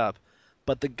dudes up.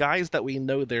 But the guys that we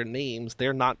know their names,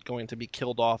 they're not going to be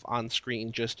killed off on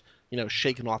screen just,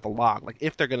 shaken off a log. Like,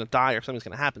 if they're going to die or something's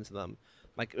going to happen to them,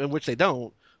 like, in which they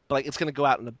don't, but like, it's going to go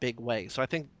out in a big way. So I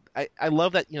think I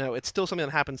love that, it's still something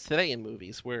that happens today in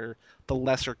movies where the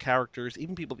lesser characters,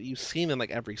 even people that you've seen in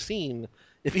like every scene,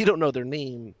 if you don't know their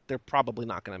name, they're probably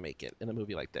not going to make it in a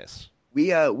movie like this.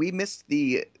 We missed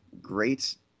the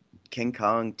great King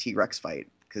Kong T-Rex fight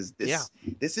because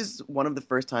this is one of the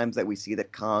first times that we see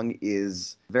that Kong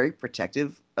is very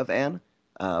protective of Anne,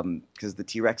 because the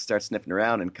T-Rex starts sniffing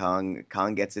around and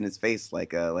Kong gets in his face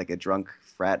like a drunk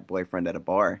frat boyfriend at a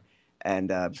bar and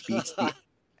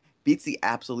beats the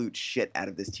absolute shit out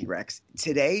of this T-Rex.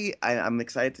 Today, I'm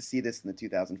excited to see this in the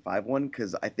 2005 one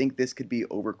because I think this could be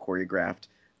over choreographed,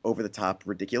 over the top,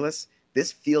 ridiculous.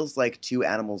 This feels like two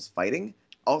animals fighting.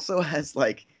 Also has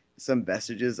like some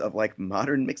vestiges of like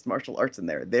modern mixed martial arts in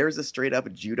there. There's a straight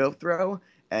up judo throw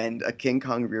and a King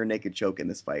Kong rear naked choke in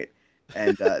this fight.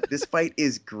 And this fight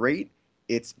is great.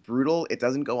 It's brutal. It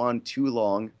doesn't go on too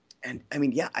long. And I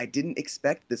mean, I didn't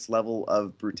expect this level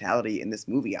of brutality in this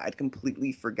movie. I'd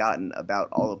completely forgotten about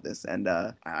all of this. And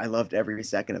I loved every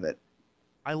second of it.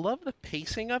 I love the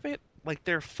pacing of it. Like,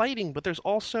 they're fighting, but there's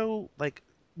also like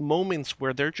moments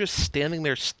where they're just standing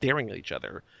there staring at each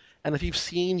other. And if you've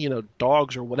seen,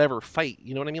 dogs or whatever fight,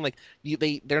 you know what I mean? Like,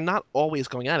 they're not always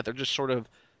going at it. They're just sort of,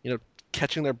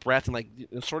 catching their breath and like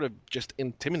sort of just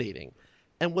intimidating.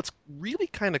 And what's really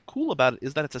kind of cool about it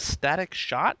is that it's a static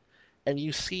shot, and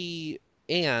you see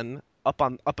Anne up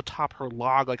atop her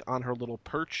log, like on her little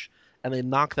perch, and they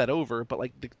knock that over. But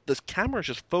like this camera is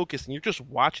just focused, and you're just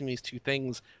watching these two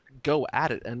things go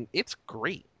at it, and it's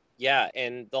great. Yeah,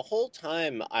 and the whole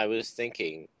time I was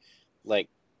thinking, like,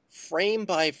 frame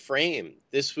by frame,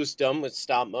 this was done with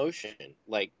stop motion.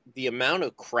 Like, the amount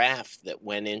of craft that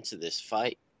went into this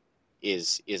fight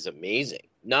is amazing.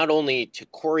 Not only to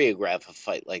choreograph a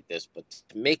fight like this, but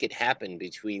to make it happen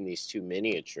between these two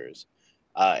miniatures,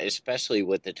 especially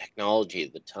with the technology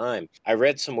at the time. I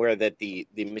read somewhere that the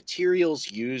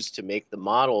materials used to make the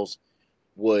models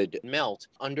would melt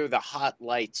under the hot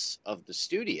lights of the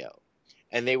studio.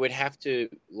 And they would have to,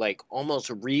 like, almost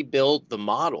rebuild the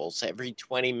models every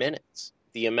 20 minutes.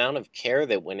 The amount of care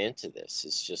that went into this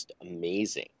is just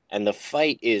amazing. And the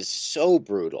fight is so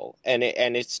brutal. And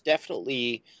it's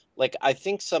definitely, like, I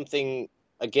think something,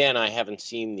 again, I haven't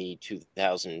seen the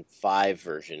 2005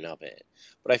 version of it,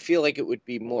 but I feel like it would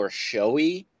be more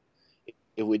showy.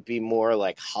 It would be more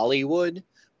like Hollywood.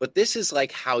 But this is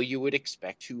like how you would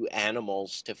expect two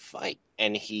animals to fight.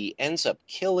 And he ends up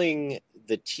killing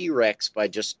the T-Rex by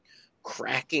just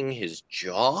cracking his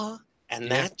jaw. And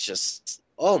that just,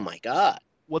 oh my God.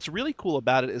 What's really cool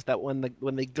about it is that when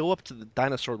they go up to the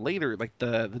dinosaur later, like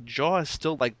the jaw is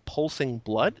still like pulsing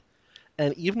blood.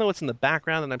 And even though it's in the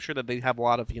background, and I'm sure that they have a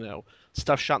lot of,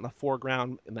 stuff shot in the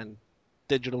foreground and then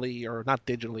digitally, or not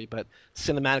digitally, but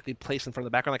cinematically placed in front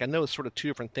of the background. Like, I know it's sort of two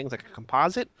different things, like a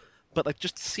composite. But like,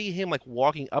 just to see him like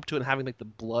walking up to it and having like the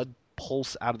blood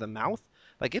pulse out of the mouth,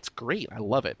 like, it's great. I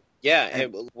love it. Yeah,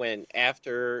 and when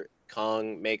after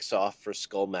Kong makes off for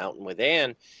Skull Mountain with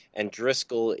Anne, and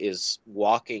Driscoll is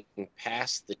walking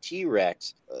past the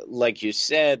T-Rex, like you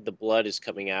said, the blood is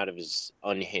coming out of his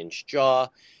unhinged jaw,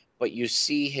 but you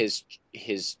see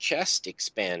his chest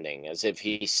expanding as if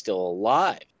he's still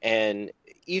alive. And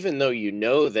even though you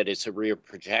know that it's a rear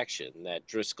projection, that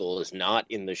Driscoll is not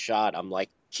in the shot, I'm like,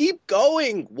 keep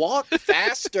going, walk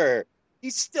faster.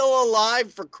 He's still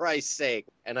alive, for Christ's sake.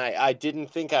 And I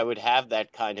didn't think I would have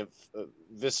that kind of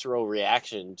visceral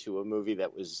reaction to a movie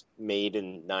that was made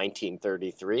in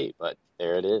 1933, but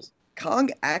there it is. Kong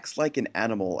acts like an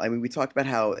animal. I mean, we talked about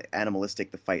how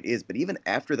animalistic the fight is, but even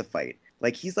after the fight,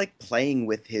 like he's like playing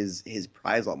with his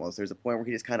prize almost. There's a point where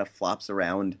he just kind of flops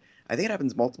around. I think it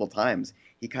happens multiple times.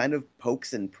 He kind of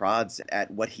pokes and prods at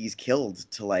what he's killed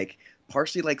to like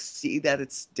partially like see that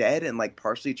it's dead and like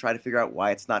partially try to figure out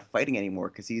why it's not fighting anymore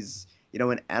because he's, you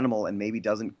know, an animal and maybe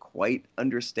doesn't quite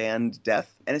understand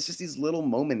death. And it's just these little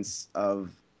moments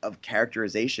of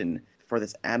characterization for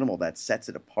this animal that sets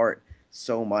it apart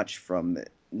so much from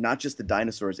not just the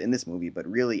dinosaurs in this movie, but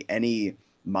really any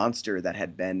monster that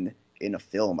had been in a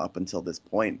film up until this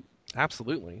point.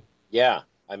 Absolutely. Yeah.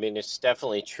 I mean, it's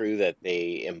definitely true that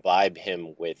they imbibe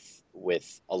him with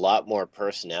a lot more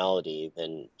personality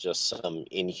than just some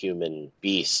inhuman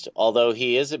beast. Although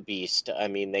he is a beast, I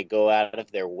mean, they go out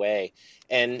of their way.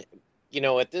 And, you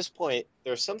know, at this point,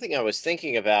 there's something I was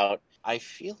thinking about. I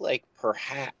feel like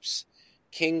perhaps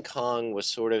King Kong was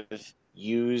sort of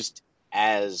used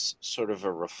as sort of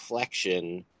a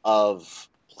reflection of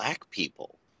black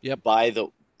people by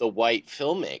the white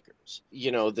filmmakers.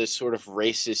 You know, this sort of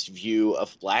racist view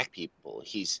of black people.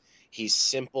 He's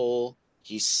simple,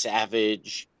 he's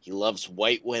savage, he loves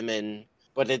white women,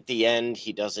 but at the end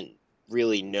he doesn't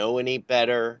really know any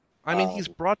better. I mean, he's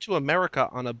brought to America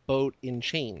on a boat in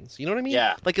chains. You know what I mean?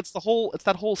 Yeah. Like it's that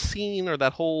whole scene or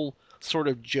that whole sort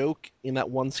of joke in that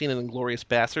one scene in Inglourious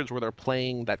Basterds where they're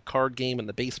playing that card game in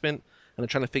the basement and they're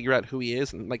trying to figure out who he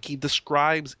is, and like he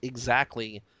describes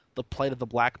exactly the plight of the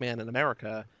black man in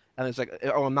America, and it's like,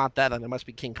 oh, I'm not that, and it must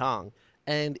be King Kong.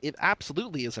 And it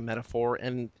absolutely is a metaphor,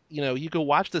 and you know, you go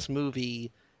watch this movie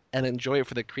and enjoy it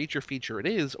for the creature feature it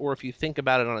is, or if you think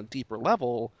about it on a deeper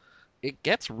level, it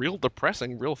gets real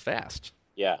depressing real fast.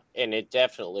 Yeah, and it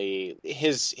definitely,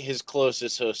 his close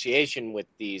association with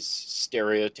these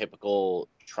stereotypical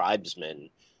tribesmen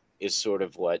is sort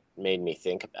of what made me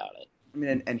think about it. I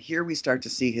mean, and here we start to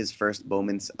see his first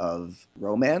moments of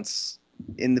romance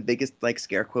in the biggest, like,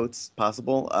 scare quotes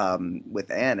possible,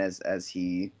 with Anne as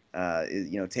he,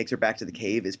 you know, takes her back to the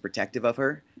cave, is protective of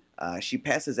her. She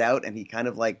passes out, and he kind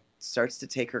of, like, starts to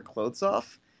take her clothes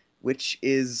off, which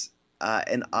is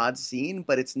an odd scene,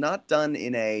 but it's not done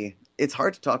in a... It's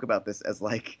hard to talk about this as,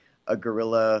 like, a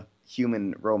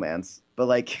gorilla-human romance, but,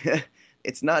 like,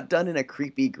 it's not done in a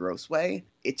creepy, gross way.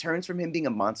 It turns from him being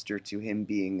a monster to him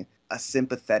being a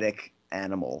sympathetic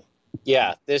animal.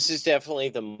 Yeah, this is definitely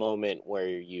the moment where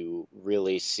you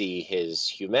really see his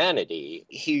humanity.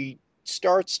 He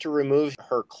starts to remove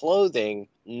her clothing,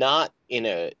 not in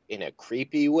a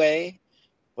creepy way,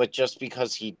 but just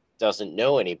because he doesn't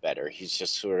know any better. He's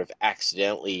just sort of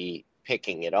accidentally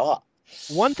picking it off.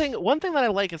 One thing that I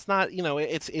like, it's not, you know,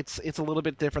 it's a little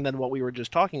bit different than what we were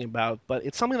just talking about, but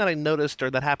it's something that I noticed, or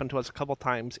that happened to us a couple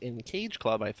times in Cage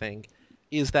Club, I think,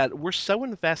 is that we're so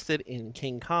invested in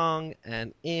King Kong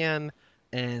and Anne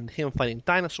and him fighting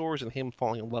dinosaurs and him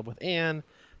falling in love with Anne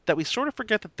that we sort of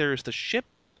forget that there's the ship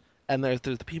and there's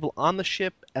the people on the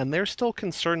ship, and they're still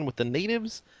concerned with the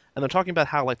natives, and they're talking about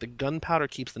how, like, the gunpowder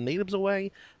keeps the natives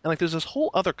away, and, like, there's this whole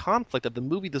other conflict that the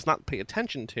movie does not pay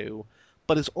attention to,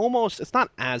 but it's not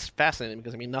as fascinating,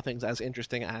 because, I mean, nothing's as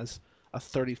interesting as a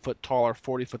 30-foot tall or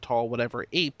 40-foot tall whatever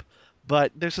ape,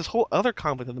 but there's this whole other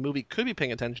conflict that the movie could be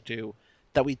paying attention to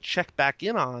that we check back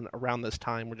in on around this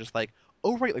time. We're just like,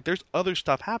 oh, right, like, there's other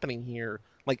stuff happening here.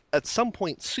 Like, at some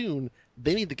point soon,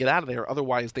 they need to get out of there,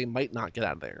 otherwise they might not get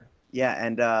out of there. Yeah,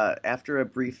 and after a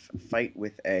brief fight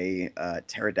with a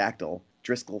pterodactyl,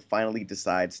 Driscoll finally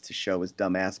decides to show his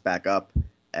dumb ass back up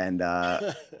and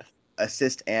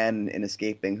assist Anne in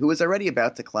escaping, who was already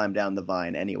about to climb down the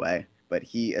vine anyway, but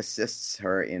he assists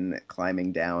her in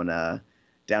climbing down a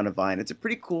vine. It's a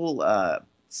pretty cool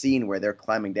scene where they're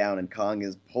climbing down and Kong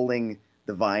is pulling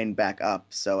the vine back up.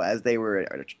 So as they were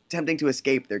attempting to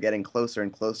escape, they're getting closer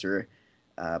and closer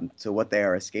to what they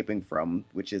are escaping from,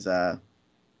 which is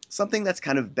something that's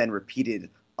kind of been repeated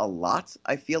a lot,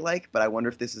 I feel like, but I wonder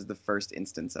if this is the first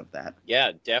instance of that.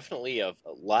 Yeah, definitely a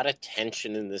lot of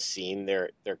tension in the scene.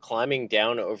 They're climbing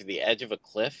down over the edge of a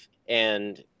cliff,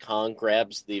 and Kong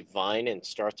grabs the vine and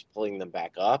starts pulling them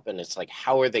back up, and it's like,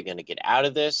 how are they going to get out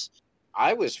of this?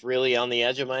 I was really on the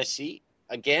edge of my seat.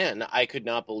 Again, I could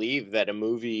not believe that a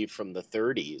movie from the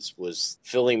 30s was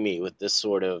filling me with this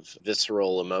sort of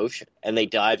visceral emotion. And they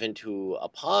dive into a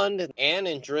pond, and Anne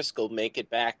and Driscoll make it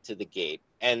back to the gate,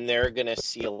 and they're going to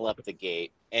seal up the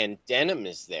gate. And Denham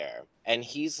is there, and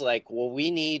he's like, well,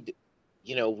 we need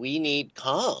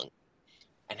Kong.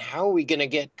 And how are we going to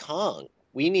get Kong?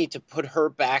 we need to put her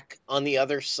back on the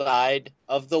other side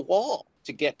of the wall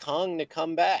to get Kong to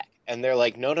come back. And they're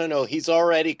like, no, he's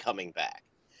already coming back.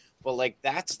 Well, like,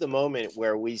 that's the moment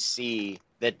where we see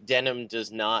that Denham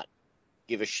does not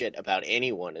give a shit about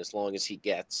anyone as long as he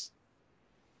gets.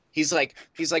 He's like,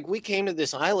 we came to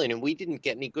this island and we didn't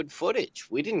get any good footage.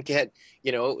 We didn't get,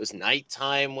 it was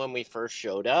nighttime when we first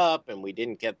showed up, and we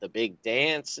didn't get the big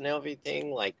dance and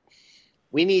everything. Like,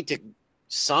 we need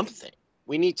something.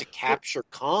 We need to capture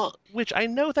Kong. Which I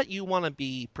know that you want to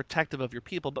be protective of your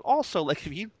people, but also, like,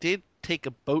 if you did take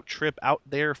a boat trip out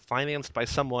there financed by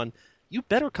someone, you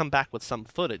better come back with some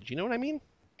footage. You know what I mean?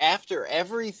 After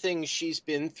everything she's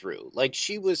been through, like,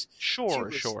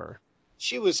 Sure.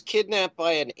 She was kidnapped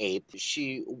by an ape.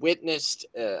 She witnessed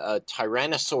a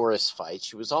Tyrannosaurus fight.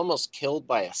 She was almost killed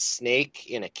by a snake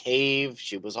in a cave.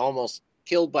 She was almost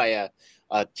killed by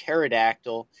a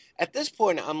pterodactyl. At this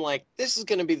point, I'm like, this is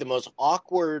going to be the most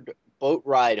awkward boat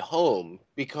ride home,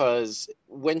 because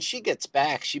when she gets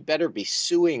back, she better be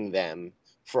suing them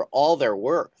for all their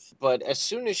worth. But as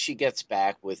soon as she gets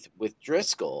back with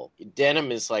Driscoll,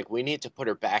 Denham is like, we need to put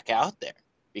her back out there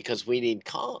because we need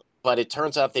Kong. But it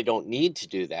turns out they don't need to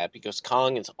do that because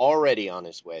Kong is already on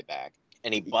his way back,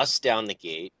 and he busts down the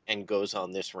gate and goes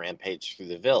on this rampage through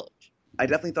the village. I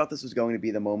definitely thought this was going to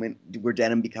be the moment where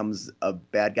Denham becomes a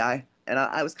bad guy, and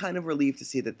I was kind of relieved to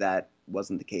see that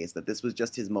wasn't the case, that this was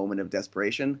just his moment of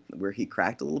desperation where he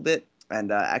cracked a little bit.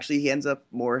 And actually, he ends up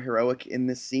more heroic in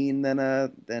this scene than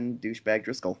douchebag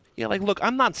Driscoll. Yeah, like, look,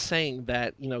 I'm not saying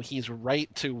that, he's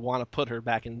right to want to put her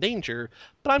back in danger,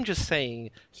 but I'm just saying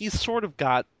he's sort of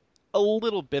got a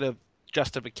little bit of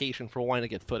justification for wanting to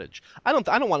get footage. I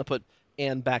don't want to put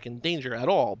Anne back in danger at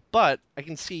all, but I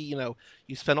can see,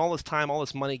 you spend all this time, all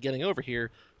this money getting over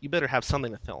here, you better have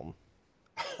something to film.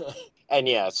 And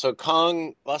yeah, so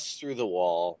Kong busts through the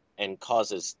wall and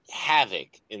causes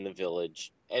havoc in the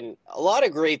village. And a lot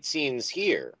of great scenes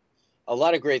here. A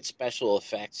lot of great special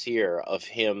effects here of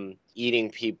him eating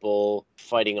people,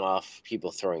 fighting off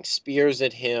people throwing spears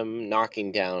at him,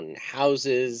 knocking down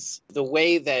houses. The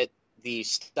way that the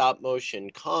stop-motion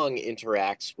Kong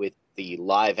interacts with the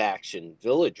live-action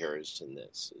villagers in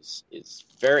this is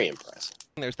very impressive.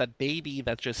 There's that baby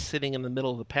that's just sitting in the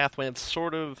middle of the pathway. It's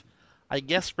sort of, I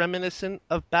guess, reminiscent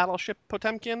of Battleship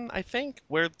Potemkin, I think,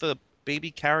 where the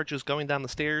baby carriage is going down the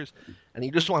stairs, and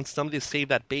he just wants somebody to save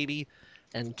that baby,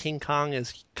 and King Kong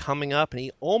is coming up, and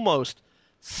he almost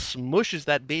smushes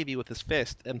that baby with his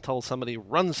fist until somebody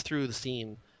runs through the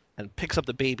scene and picks up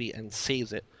the baby and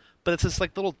saves it. But it's this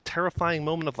like little terrifying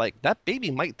moment of like, that baby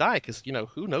might die because,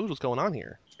 who knows what's going on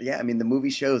here. Yeah, I mean, the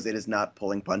movie shows it is not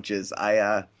pulling punches.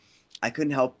 I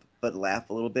couldn't help but laugh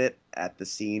a little bit at the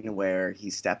scene where he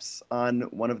steps on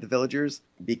one of the villagers,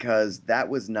 because that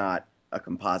was not a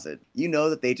composite. You know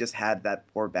that they just had that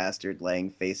poor bastard laying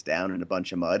face down in a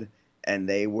bunch of mud, and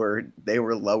they were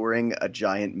lowering a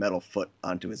giant metal foot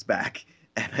onto his back.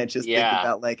 And I just think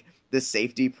about like the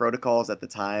safety protocols at the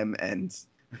time and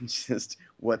just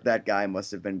what that guy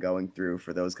must have been going through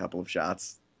for those couple of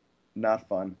shots. Not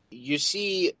fun. You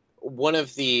see, one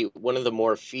of the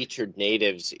more featured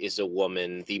natives is a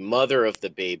woman, the mother of the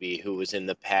baby, who was in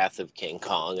the path of King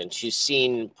Kong, and she's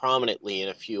seen prominently in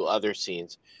a few other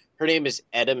scenes. Her name is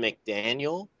Etta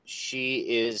McDaniel. She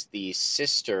is the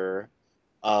sister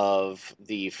of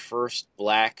the first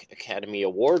Black Academy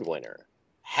Award winner,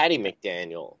 Hattie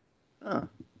McDaniel,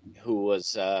 who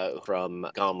was from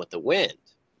Gone with the Wind.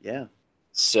 Yeah.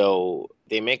 So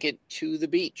they make it to the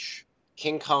beach.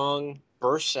 King Kong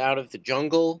bursts out of the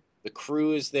jungle. The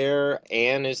crew is there.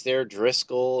 Anne is there.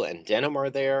 Driscoll and Denham are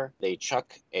there. They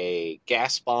chuck a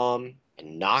gas bomb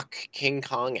and knock King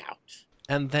Kong out.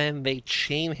 And then they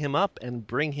chain him up and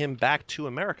bring him back to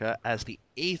America as the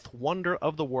eighth wonder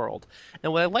of the world.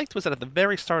 And what I liked was that at the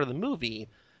very start of the movie,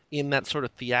 in that sort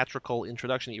of theatrical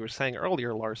introduction that you were saying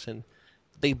earlier, Larson,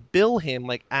 they bill him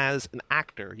like as an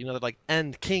actor. They're like,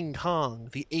 and King Kong,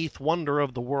 the eighth wonder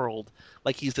of the world.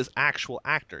 Like he's this actual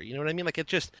actor. You know what I mean? Like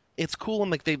it's cool, and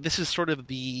like this is sort of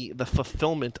the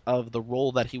fulfillment of the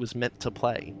role that he was meant to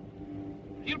play.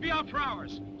 He'll be out for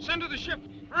hours. Send to the ship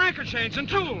anchor chains and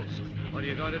tools. What are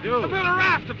you going to To do? build a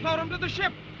raft to float him to the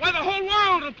ship. Why, the whole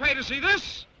world will pay to see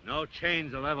this. No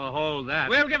chains will ever hold that.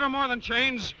 We'll give him more than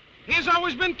chains. He's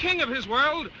always been king of his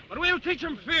world, but we'll teach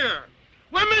him fear.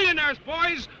 We're millionaires,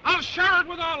 boys. I'll share it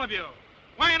with all of you.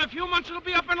 Why, in a few months it'll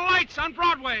be up in lights on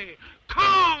Broadway.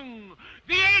 Kong,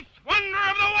 the eighth wonder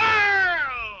of the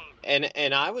world!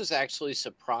 And I was actually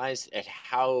surprised at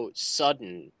how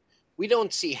sudden. We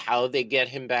don't see how they get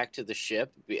him back to the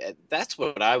ship. That's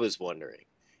what I was wondering.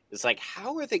 It's like,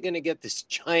 how are they going to get this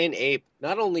giant ape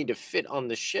not only to fit on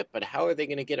the ship, but how are they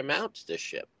going to get him out to the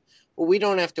ship? Well, we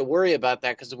don't have to worry about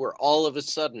that because we're all of a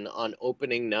sudden on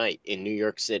opening night in New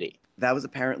York City. That was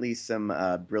apparently some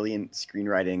brilliant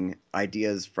screenwriting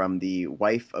ideas from the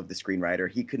wife of the screenwriter.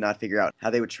 He could not figure out how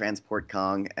they would transport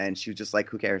Kong, and she was just like,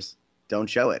 who cares? Don't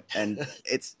show it. And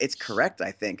it's correct,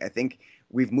 I think. I think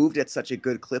we've moved at such a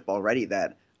good clip already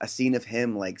that a scene of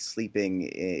him like sleeping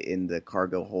in the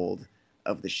cargo hold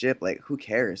of the ship, like, who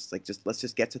cares? Like, let's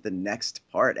just get to the next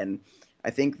part. And I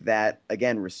think that,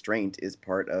 again, restraint is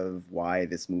part of why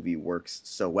this movie works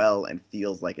so well and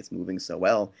feels like it's moving so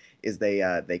well, is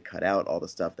they cut out all the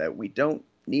stuff that we don't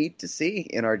need to see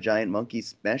in our giant monkey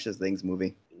smashes things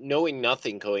movie. Knowing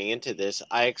nothing going into this,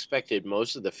 I expected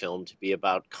most of the film to be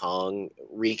about Kong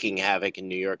wreaking havoc in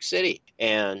New York City,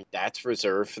 and that's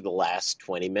reserved for the last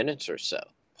 20 minutes or so.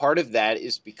 Part of that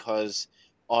is because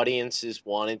audiences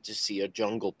wanted to see a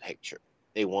jungle picture.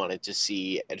 They wanted to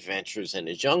see adventures in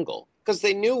a jungle because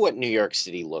they knew what New York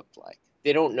City looked like.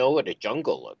 They don't know what a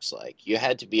jungle looks like. You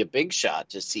had to be a big shot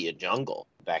to see a jungle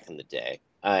back in the day.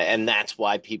 And that's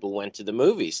why people went to the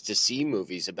movies, to see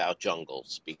movies about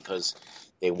jungles, because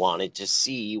they wanted to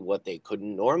see what they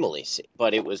couldn't normally see.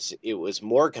 But it was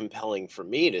more compelling for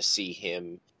me to see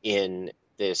him in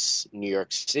this New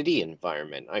York City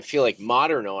environment. I feel like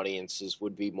modern audiences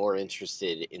would be more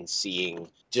interested in seeing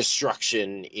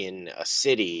destruction in a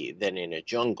city than in a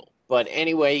jungle. But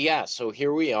anyway, yeah, so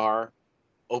here we are,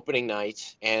 opening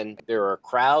night, and there are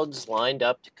crowds lined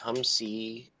up to come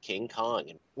see King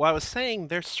Kong. Well, I was saying,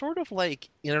 they're sort of like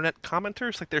internet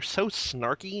commenters. Like, they're so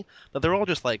snarky that they're all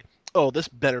just like, oh, this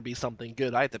better be something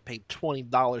good. I have to pay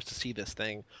 $20 to see this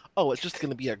thing. Oh, it's just going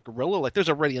to be a gorilla? Like, there's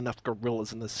already enough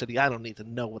gorillas in the city. I don't need to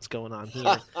know what's going on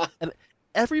here. And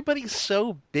everybody's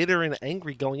so bitter and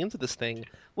angry going into this thing.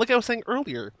 Like I was saying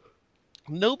earlier,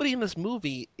 nobody in this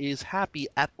movie is happy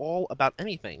at all about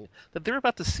anything. That they're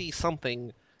about to see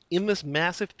something in this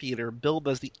massive theater billed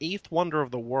as the eighth wonder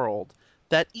of the world,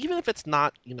 that even if it's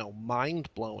not,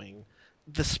 mind-blowing,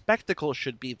 the spectacle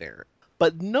should be there.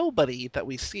 But nobody that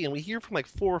we see, and we hear from like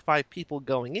 4 or 5 people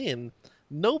going in,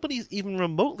 nobody's even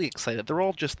remotely excited. They're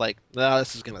all just like, "No,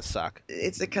 this is going to suck."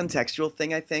 It's a contextual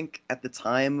thing, I think. At the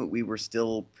time, we were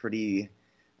still pretty...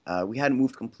 we hadn't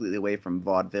moved completely away from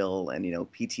vaudeville,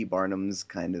 and, P.T. Barnum's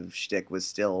kind of shtick was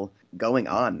still going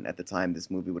on at the time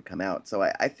this movie would come out. So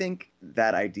I think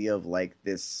that idea of, like,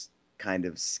 this kind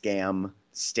of scam,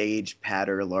 stage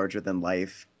patter,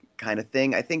 larger-than-life kind of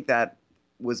thing, I think that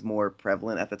was more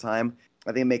prevalent at the time.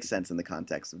 I think it makes sense in the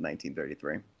context of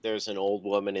 1933. There's an old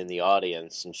woman in the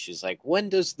audience, and she's like, when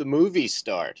does the movie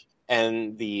start?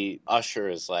 And the usher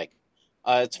is like,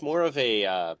 it's more of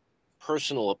a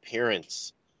personal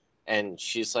appearance. And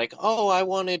she's like, oh, I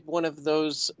wanted one of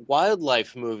those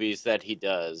wildlife movies that he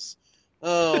does.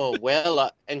 Oh,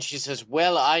 well, and she says,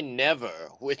 well, I never,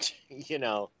 which,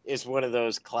 is one of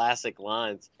those classic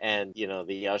lines. And,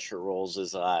 the usher rolls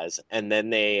his eyes. And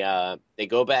then they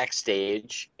go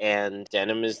backstage, and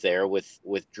Denham is there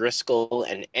with Driscoll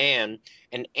and Anne.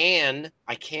 And Anne,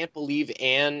 I can't believe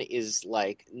Anne is,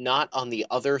 like, not on the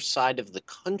other side of the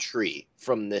country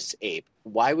from this ape.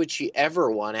 Why would she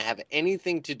ever want to have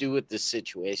anything to do with this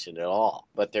situation at all?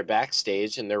 But they're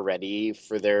backstage, and they're ready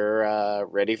for their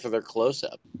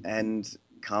close-up. And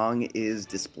Kong is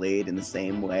displayed in the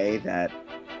same way that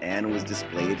Anne was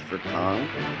displayed for Kong.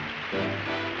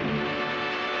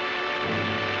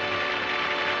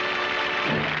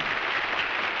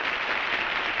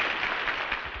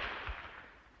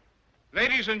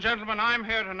 Ladies and gentlemen, I'm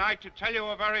here tonight to tell you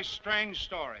a very strange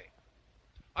story.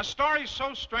 A story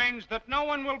so strange that no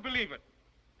one will believe it.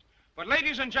 But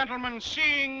ladies and gentlemen,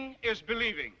 seeing is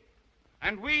believing.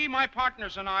 And we, my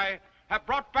partners and I, have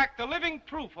brought back the living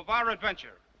proof of our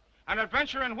adventure. An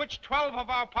adventure in which 12 of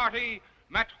our party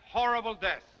met horrible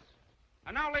deaths.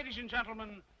 And now, ladies and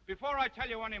gentlemen, before I tell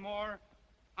you any more,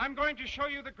 I'm going to show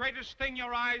you the greatest thing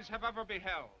your eyes have ever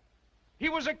beheld. He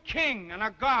was a king and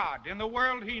a god in the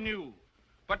world he knew.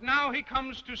 But now he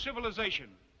comes to civilization,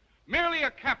 merely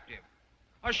a captive,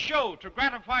 a show to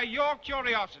gratify your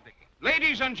curiosity.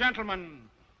 Ladies and gentlemen,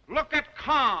 look at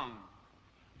Kong,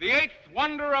 the eighth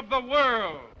wonder of the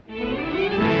world.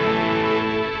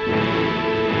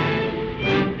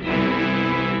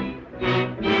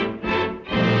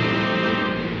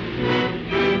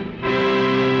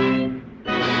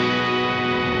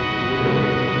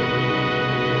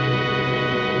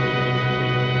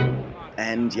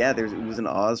 And yeah, it was an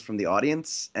Oz from the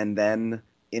audience. And then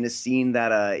in a scene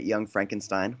that Young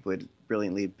Frankenstein would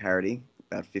brilliantly parody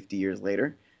about 50 years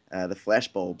later, the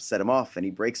flashbulb set him off and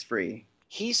he breaks free.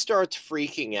 He starts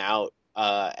freaking out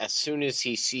as soon as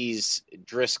he sees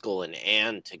Driscoll and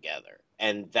Anne together.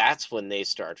 And that's when they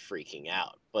start freaking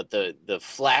out. But the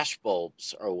flash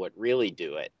bulbs are what really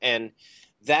do it. And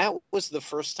that was the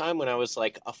first time when I was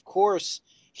like, of course,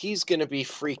 he's going to be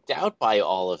freaked out by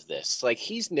all of this. Like,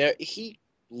 he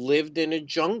lived in a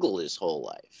jungle his whole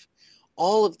life.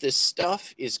 All of this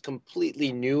stuff is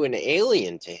completely new and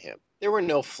alien to him. There were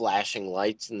no flashing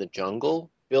lights in the jungle,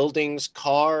 buildings,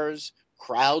 cars,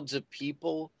 crowds of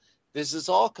people. This is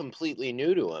all completely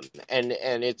new to him, and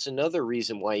it's another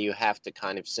reason why you have to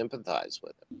kind of sympathize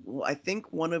with him. Well, I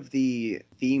think one of the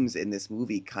themes in this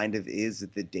movie kind of is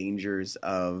the dangers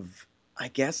of, I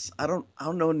guess, I don't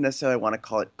know necessarily I want to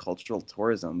call it cultural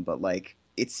tourism, but like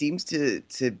it seems to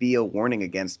be a warning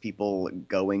against people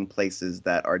going places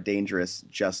that are dangerous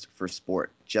just for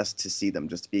sport, just to see them,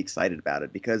 just to be excited about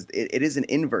it, because it is an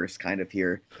inverse kind of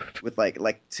here with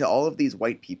like to all of these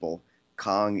white people,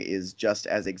 Kong is just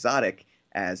as exotic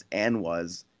as Anne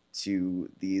was to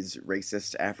these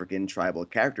racist African tribal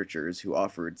caricatures who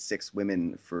offered 6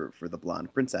 women for the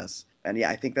blonde princess. And yeah,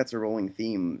 I think that's a rolling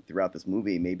theme throughout this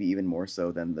movie, maybe even more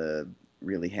so than the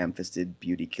really ham-fisted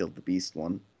Beauty Killed the Beast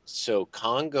one. So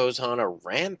Kong goes on a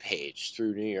rampage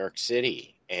through New York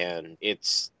City, and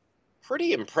it's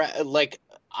pretty impressive. Like,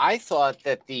 I thought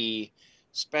that the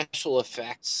special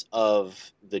effects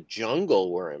of the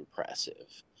jungle were impressive.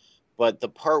 But the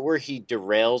part where he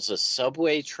derails a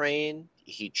subway train,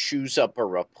 he chews up a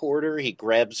reporter, he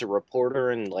grabs a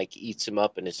reporter and like eats him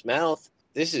up in his mouth.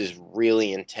 This is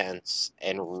really intense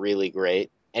and really great.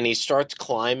 And he starts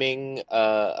climbing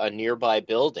a nearby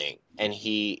building, and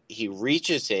he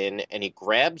reaches in and he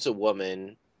grabs a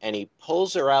woman and he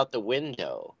pulls her out the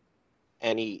window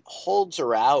and he holds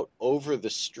her out over the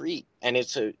street. And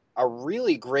it's a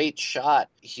really great shot.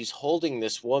 He's holding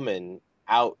this woman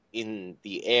out in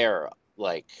the air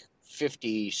like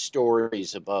 50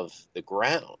 stories above the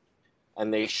ground,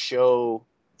 and they show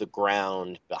the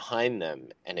ground behind them,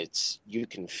 and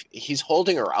he's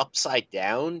holding her upside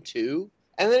down too,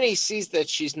 and then he sees that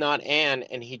she's not Anne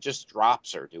and he just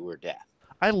drops her to her death.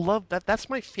 I love that. That's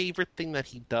my favorite thing that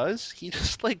he does. He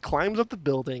just like climbs up the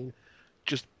building,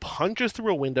 just punches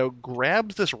through a window,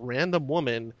 grabs this random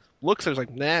woman, looks at her,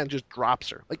 like, nah, and just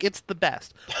drops her. Like, it's the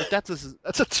best. Like, that's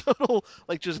a total,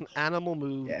 like, just an animal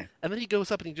move. Yeah. And then he goes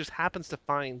up and he just happens to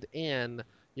find Anne,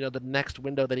 the next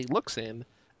window that he looks in,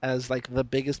 as, like, the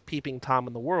biggest peeping Tom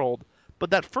in the world.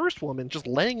 But that first woman, just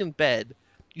laying in bed,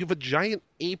 you have a giant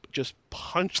ape just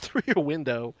punch through your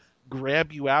window,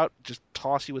 grab you out, just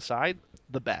toss you aside.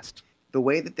 The best. The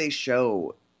way that they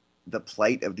show the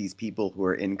plight of these people who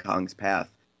are in Kong's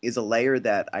path is a layer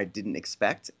that I didn't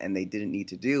expect and they didn't need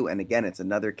to do. And again, it's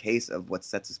another case of what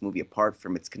sets this movie apart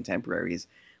from its contemporaries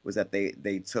was that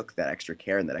they took that extra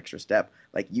care and that extra step.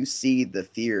 Like, you see the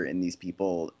fear in these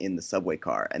people in the subway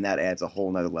car, and that adds a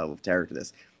whole nother level of terror to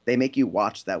this. They make you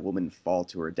watch that woman fall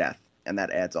to her death, and that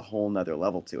adds a whole nother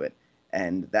level to it.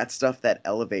 And that's stuff that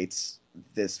elevates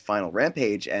this final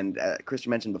rampage. And Christian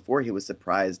mentioned before he was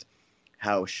surprised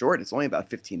how short, it's only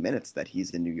about 15 minutes that he's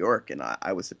in New York, and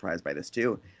I was surprised by this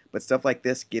too. But stuff like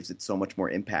this gives it so much more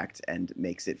impact and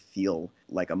makes it feel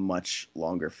like a much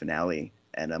longer finale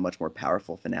and a much more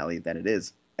powerful finale than it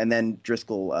is. And then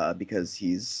Driscoll, because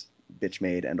he's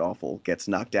bitch-made and awful, gets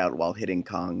knocked out while hitting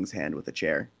Kong's hand with a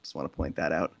chair. Just want to point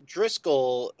that out.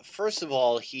 Driscoll, first of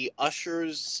all, he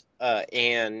ushers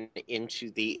Anne into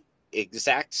the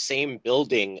exact same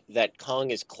building that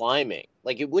Kong is climbing.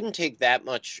 Like, it wouldn't take that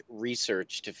much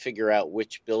research to figure out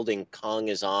which building Kong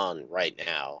is on right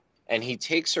now. And he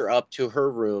takes her up to her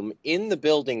room in the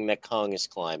building that Kong is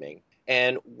climbing.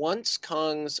 And once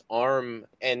Kong's arm,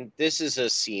 and this is a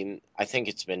scene, I think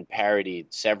it's been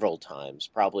parodied several times,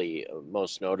 probably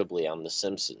most notably on The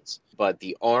Simpsons, but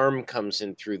the arm comes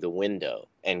in through the window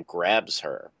and grabs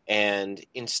her. And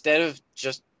instead of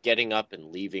just getting up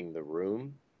and leaving the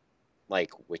room,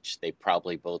 like, which they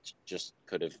probably both just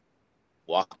could have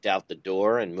walked out the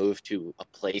door and moved to a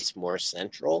place more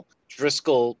central,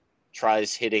 Driscoll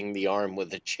tries hitting the arm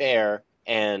with a chair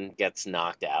and gets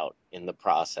knocked out in the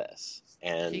process.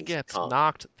 And he gets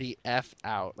knocked the F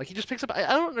out. Like, he just picks up... I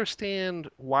don't understand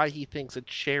why he thinks a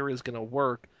chair is going to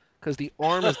work, because the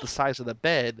arm is the size of the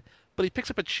bed, but he picks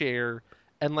up a chair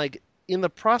and, like, in the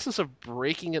process of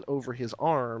breaking it over his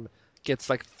arm, gets,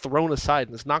 like, thrown aside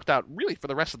and is knocked out really for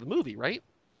the rest of the movie, right?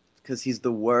 Because he's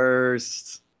the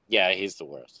worst. Yeah, he's the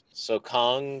worst. So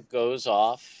Kong goes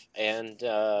off and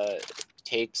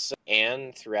takes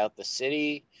Anne throughout the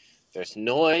city. There's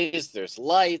noise, there's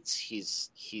lights.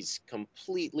 He's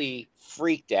completely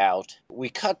freaked out. We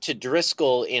cut to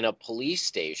Driscoll in a police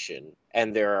station,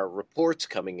 and there are reports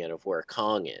coming in of where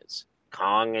Kong is.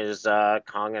 Kong is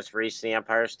reached the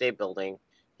Empire State Building.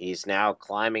 He's now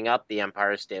climbing up the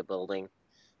Empire State Building.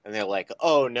 And they're like,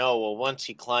 oh no, well, once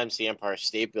he climbs the Empire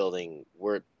State Building,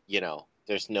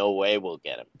 there's no way we'll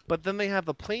get him. But then they have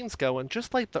the planes go, and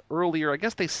just like the earlier, I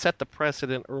guess they set the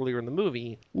precedent earlier in the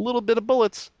movie, little bit of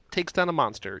bullets takes down a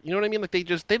monster. You know what I mean? Like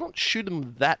they don't shoot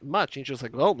him that much. He's just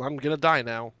like, well, I'm going to die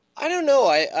now. I don't know.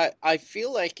 I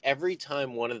feel like every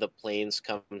time one of the planes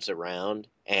comes around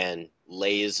and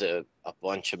lays a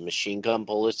bunch of machine gun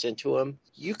bullets into him,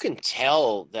 you can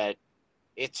tell that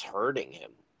it's hurting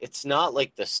him. It's not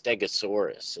like the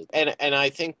Stegosaurus. And I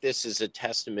think this is a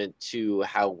testament to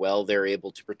how well they're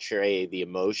able to portray the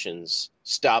emotions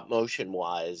stop motion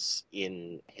wise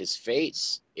in his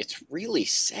face. It's really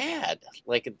sad.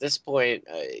 Like at this point,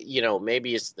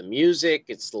 maybe it's the music,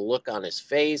 it's the look on his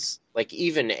face. Like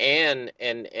even Anne,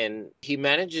 and he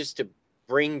manages to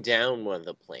bring down one of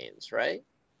the planes, right?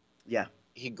 Yeah.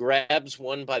 He grabs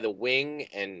one by the wing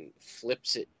and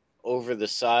flips it over the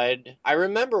side. I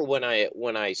remember when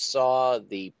I saw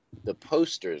the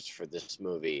posters for this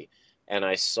movie and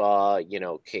I saw,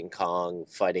 King Kong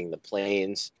fighting the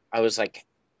planes, I was like,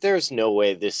 there's no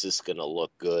way this is going to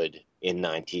look good in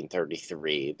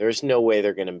 1933. There's no way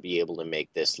they're going to be able to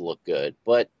make this look good.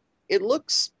 But it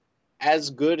looks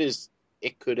as good as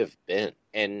it could have been.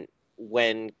 And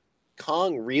when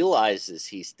Kong realizes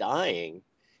he's dying,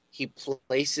 he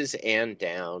places Anne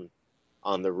down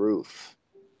on the roof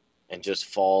and just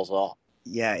falls off.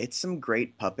 Yeah, it's some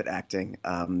great puppet acting.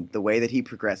 The way that he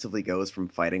progressively goes from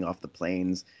fighting off the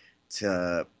planes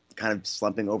to kind of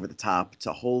slumping over the top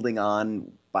to holding on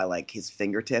by like his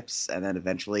fingertips, and then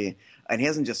eventually, and he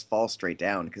doesn't just fall straight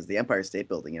down because the Empire State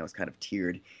Building, is kind of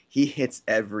tiered. He hits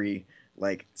every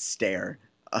like stair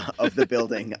of the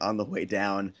building on the way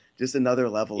down. Just another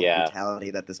level of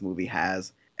brutality that this movie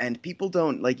has. And people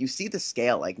don't you see the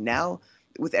scale. Like now,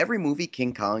 with every movie,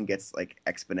 King Kong gets like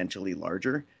exponentially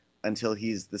larger until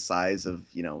he's the size of,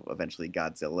 eventually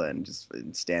Godzilla and just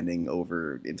standing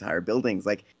over entire buildings.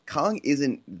 Like Kong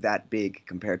isn't that big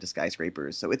compared to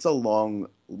skyscrapers, so it's a long,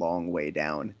 long way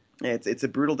down. It's a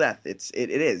brutal death. It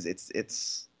is.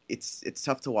 It's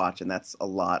tough to watch, and that's a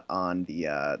lot on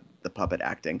the puppet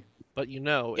acting. But it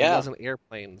wasn't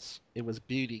airplanes. It was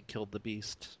Beauty killed the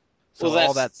beast. So well, that's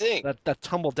all that the thing. That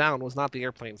tumble down was not the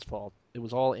airplane's fault. It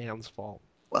was all Anne's fault.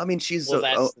 Well, I mean, that's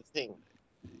the thing.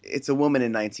 It's a woman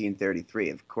in 1933.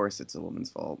 Of course, it's a woman's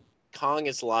fault. Kong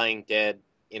is lying dead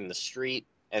in the street,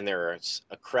 and there's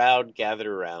a crowd gathered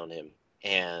around him.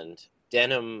 And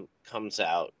Denham comes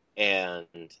out, and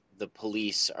the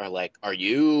police are like, "Are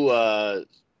you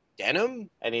Denham?"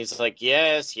 And he's like,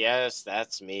 "Yes,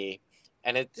 that's me."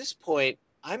 And at this point,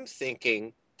 I'm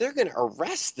thinking they're going to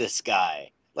arrest this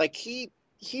guy. Like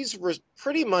he's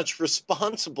pretty much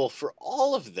responsible for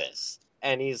all of this.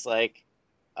 And he's like,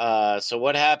 so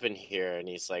what happened here? And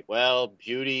he's like, well,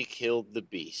 Beauty killed the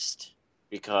beast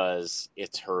because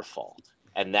it's her fault.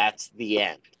 And that's the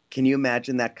end. Can you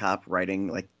imagine that cop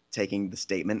taking the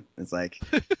statement? It's like,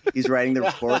 he's writing the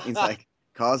report. And he's like,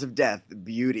 cause of death,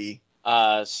 Beauty.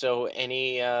 So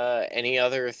any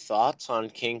other thoughts on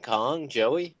King Kong,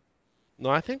 Joey? No,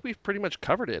 I think we've pretty much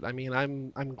covered it. I mean,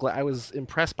 I'm glad. I was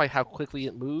impressed by how quickly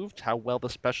it moved, how well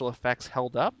the special effects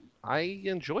held up. I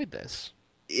enjoyed this.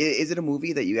 Is it a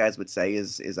movie that you guys would say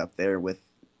is up there with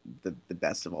the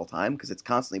best of all time? Because it's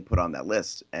constantly put on that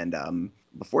list. And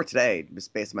before today,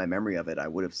 just based on my memory of it, I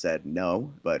would have said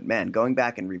no. But man, going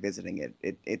back and revisiting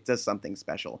it does something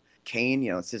special. Kane,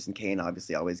 Citizen Kane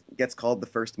obviously always gets called the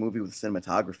first movie with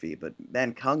cinematography, but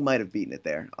man, Kong might have beaten it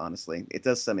there, honestly. It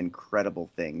does some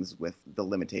incredible things with the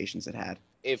limitations it had.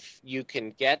 If you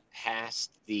can get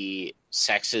past the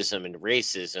sexism and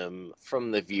racism from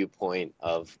the viewpoint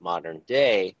of modern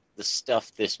day, the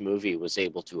stuff this movie was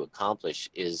able to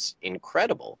accomplish is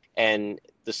incredible. And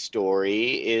the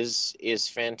story is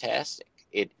fantastic.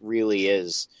 It really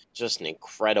is just an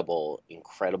incredible,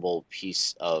 incredible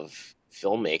piece of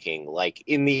filmmaking, like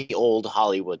in the old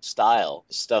Hollywood style,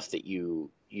 stuff that you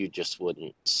just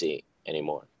wouldn't see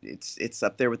anymore. It's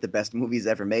up there with the best movies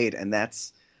ever made, and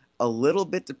that's a little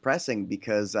bit depressing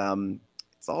because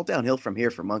it's all downhill from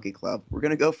here for Monkey Club. We're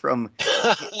gonna go from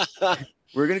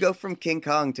King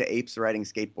Kong to apes riding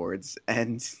skateboards,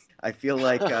 and I feel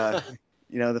like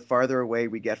the farther away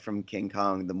we get from King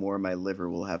Kong, the more my liver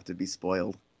will have to be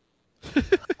spoiled.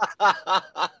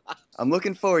 I'm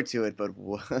looking forward to it, but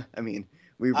I mean,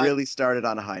 we really started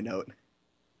on a high note.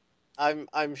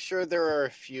 I'm sure there are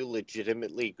a few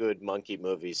legitimately good monkey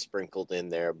movies sprinkled in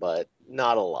there, but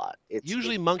not a lot.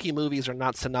 Usually monkey movies are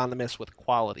not synonymous with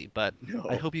quality, but no.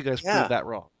 I hope you guys prove that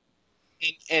wrong.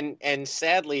 And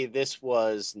sadly, this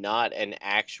was not an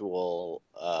actual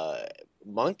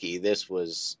monkey. This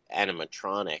was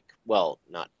animatronic. Well,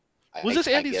 not. Was this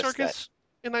Andy guess Serkis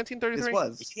in 1933? This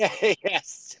was. Yeah,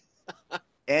 yes.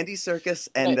 Andy Serkis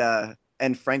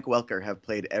and Frank Welker have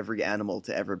played every animal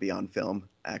to ever be on film,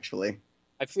 actually.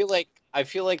 I feel like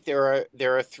there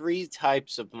are three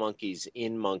types of monkeys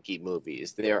in monkey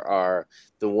movies. There are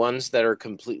the ones that are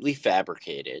completely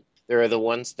fabricated. There are the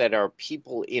ones that are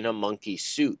people in a monkey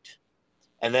suit.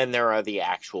 And then there are the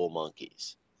actual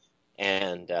monkeys.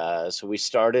 And so we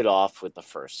started off with the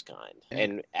first kind.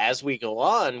 And as we go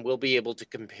on, we'll be able to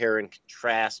compare and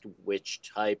contrast which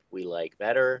type we like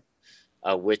better,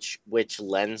 which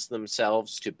lends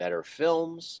themselves to better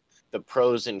films, the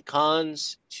pros and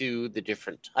cons to the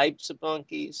different types of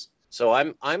monkeys. So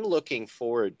I'm looking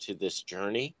forward to this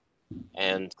journey.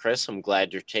 And Chris, I'm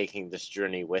glad you're taking this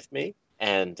journey with me.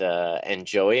 And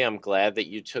Joey, I'm glad that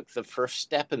you took the first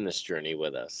step in this journey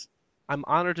with us. I'm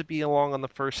honored to be along on the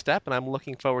first step, and I'm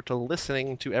looking forward to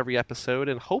listening to every episode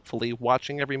and hopefully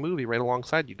watching every movie right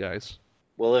alongside you guys.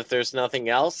 Well, if there's nothing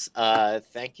else,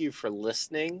 thank you for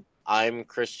listening. I'm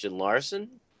Christian Larson.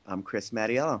 I'm Chris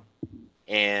Mattiello.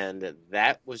 And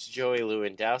that was Joey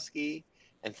Lewandowski.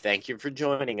 And thank you for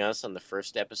joining us on the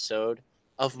first episode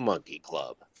of Monkey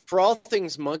Club. For all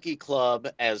things Monkey Club,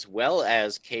 as well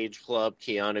as Cage Club,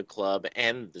 Keanu Club,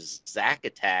 and the Zack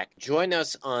Attack, join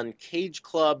us on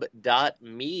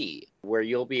cageclub.me, where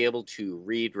you'll be able to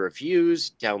read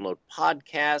reviews, download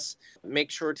podcasts.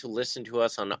 Make sure to listen to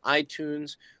us on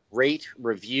iTunes, rate,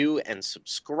 review, and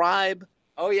subscribe.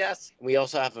 Oh, yes. We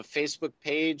also have a Facebook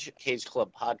page, Cage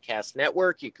Club Podcast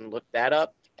Network. You can look that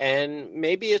up. And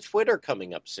maybe a Twitter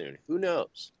coming up soon. Who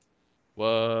knows?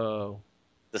 Whoa.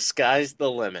 The sky's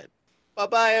the limit.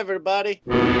 Bye-bye, everybody.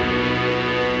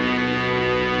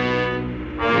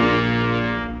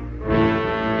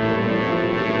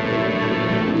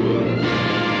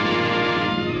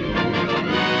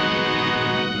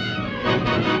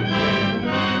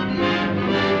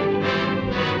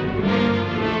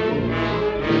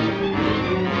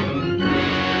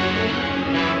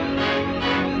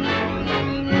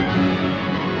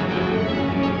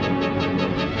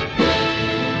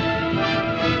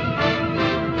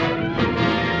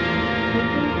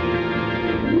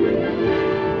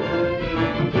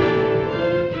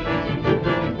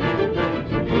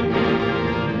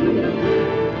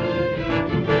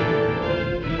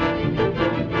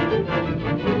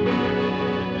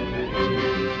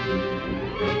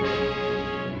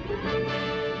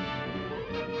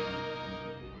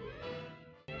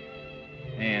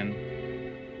 And,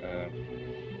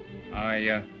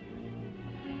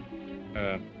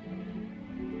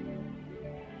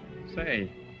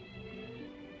 say,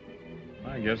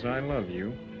 I guess I love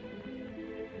you.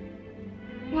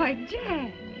 Why,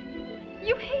 Jack,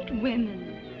 you hate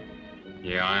women.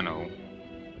 Yeah, I know.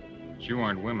 But you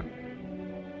aren't women.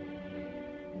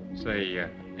 Say,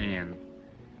 Anne,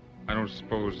 I don't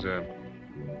suppose, well,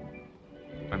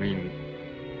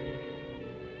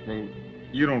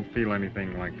 you don't feel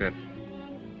anything like that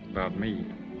about me,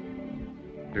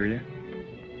 do you?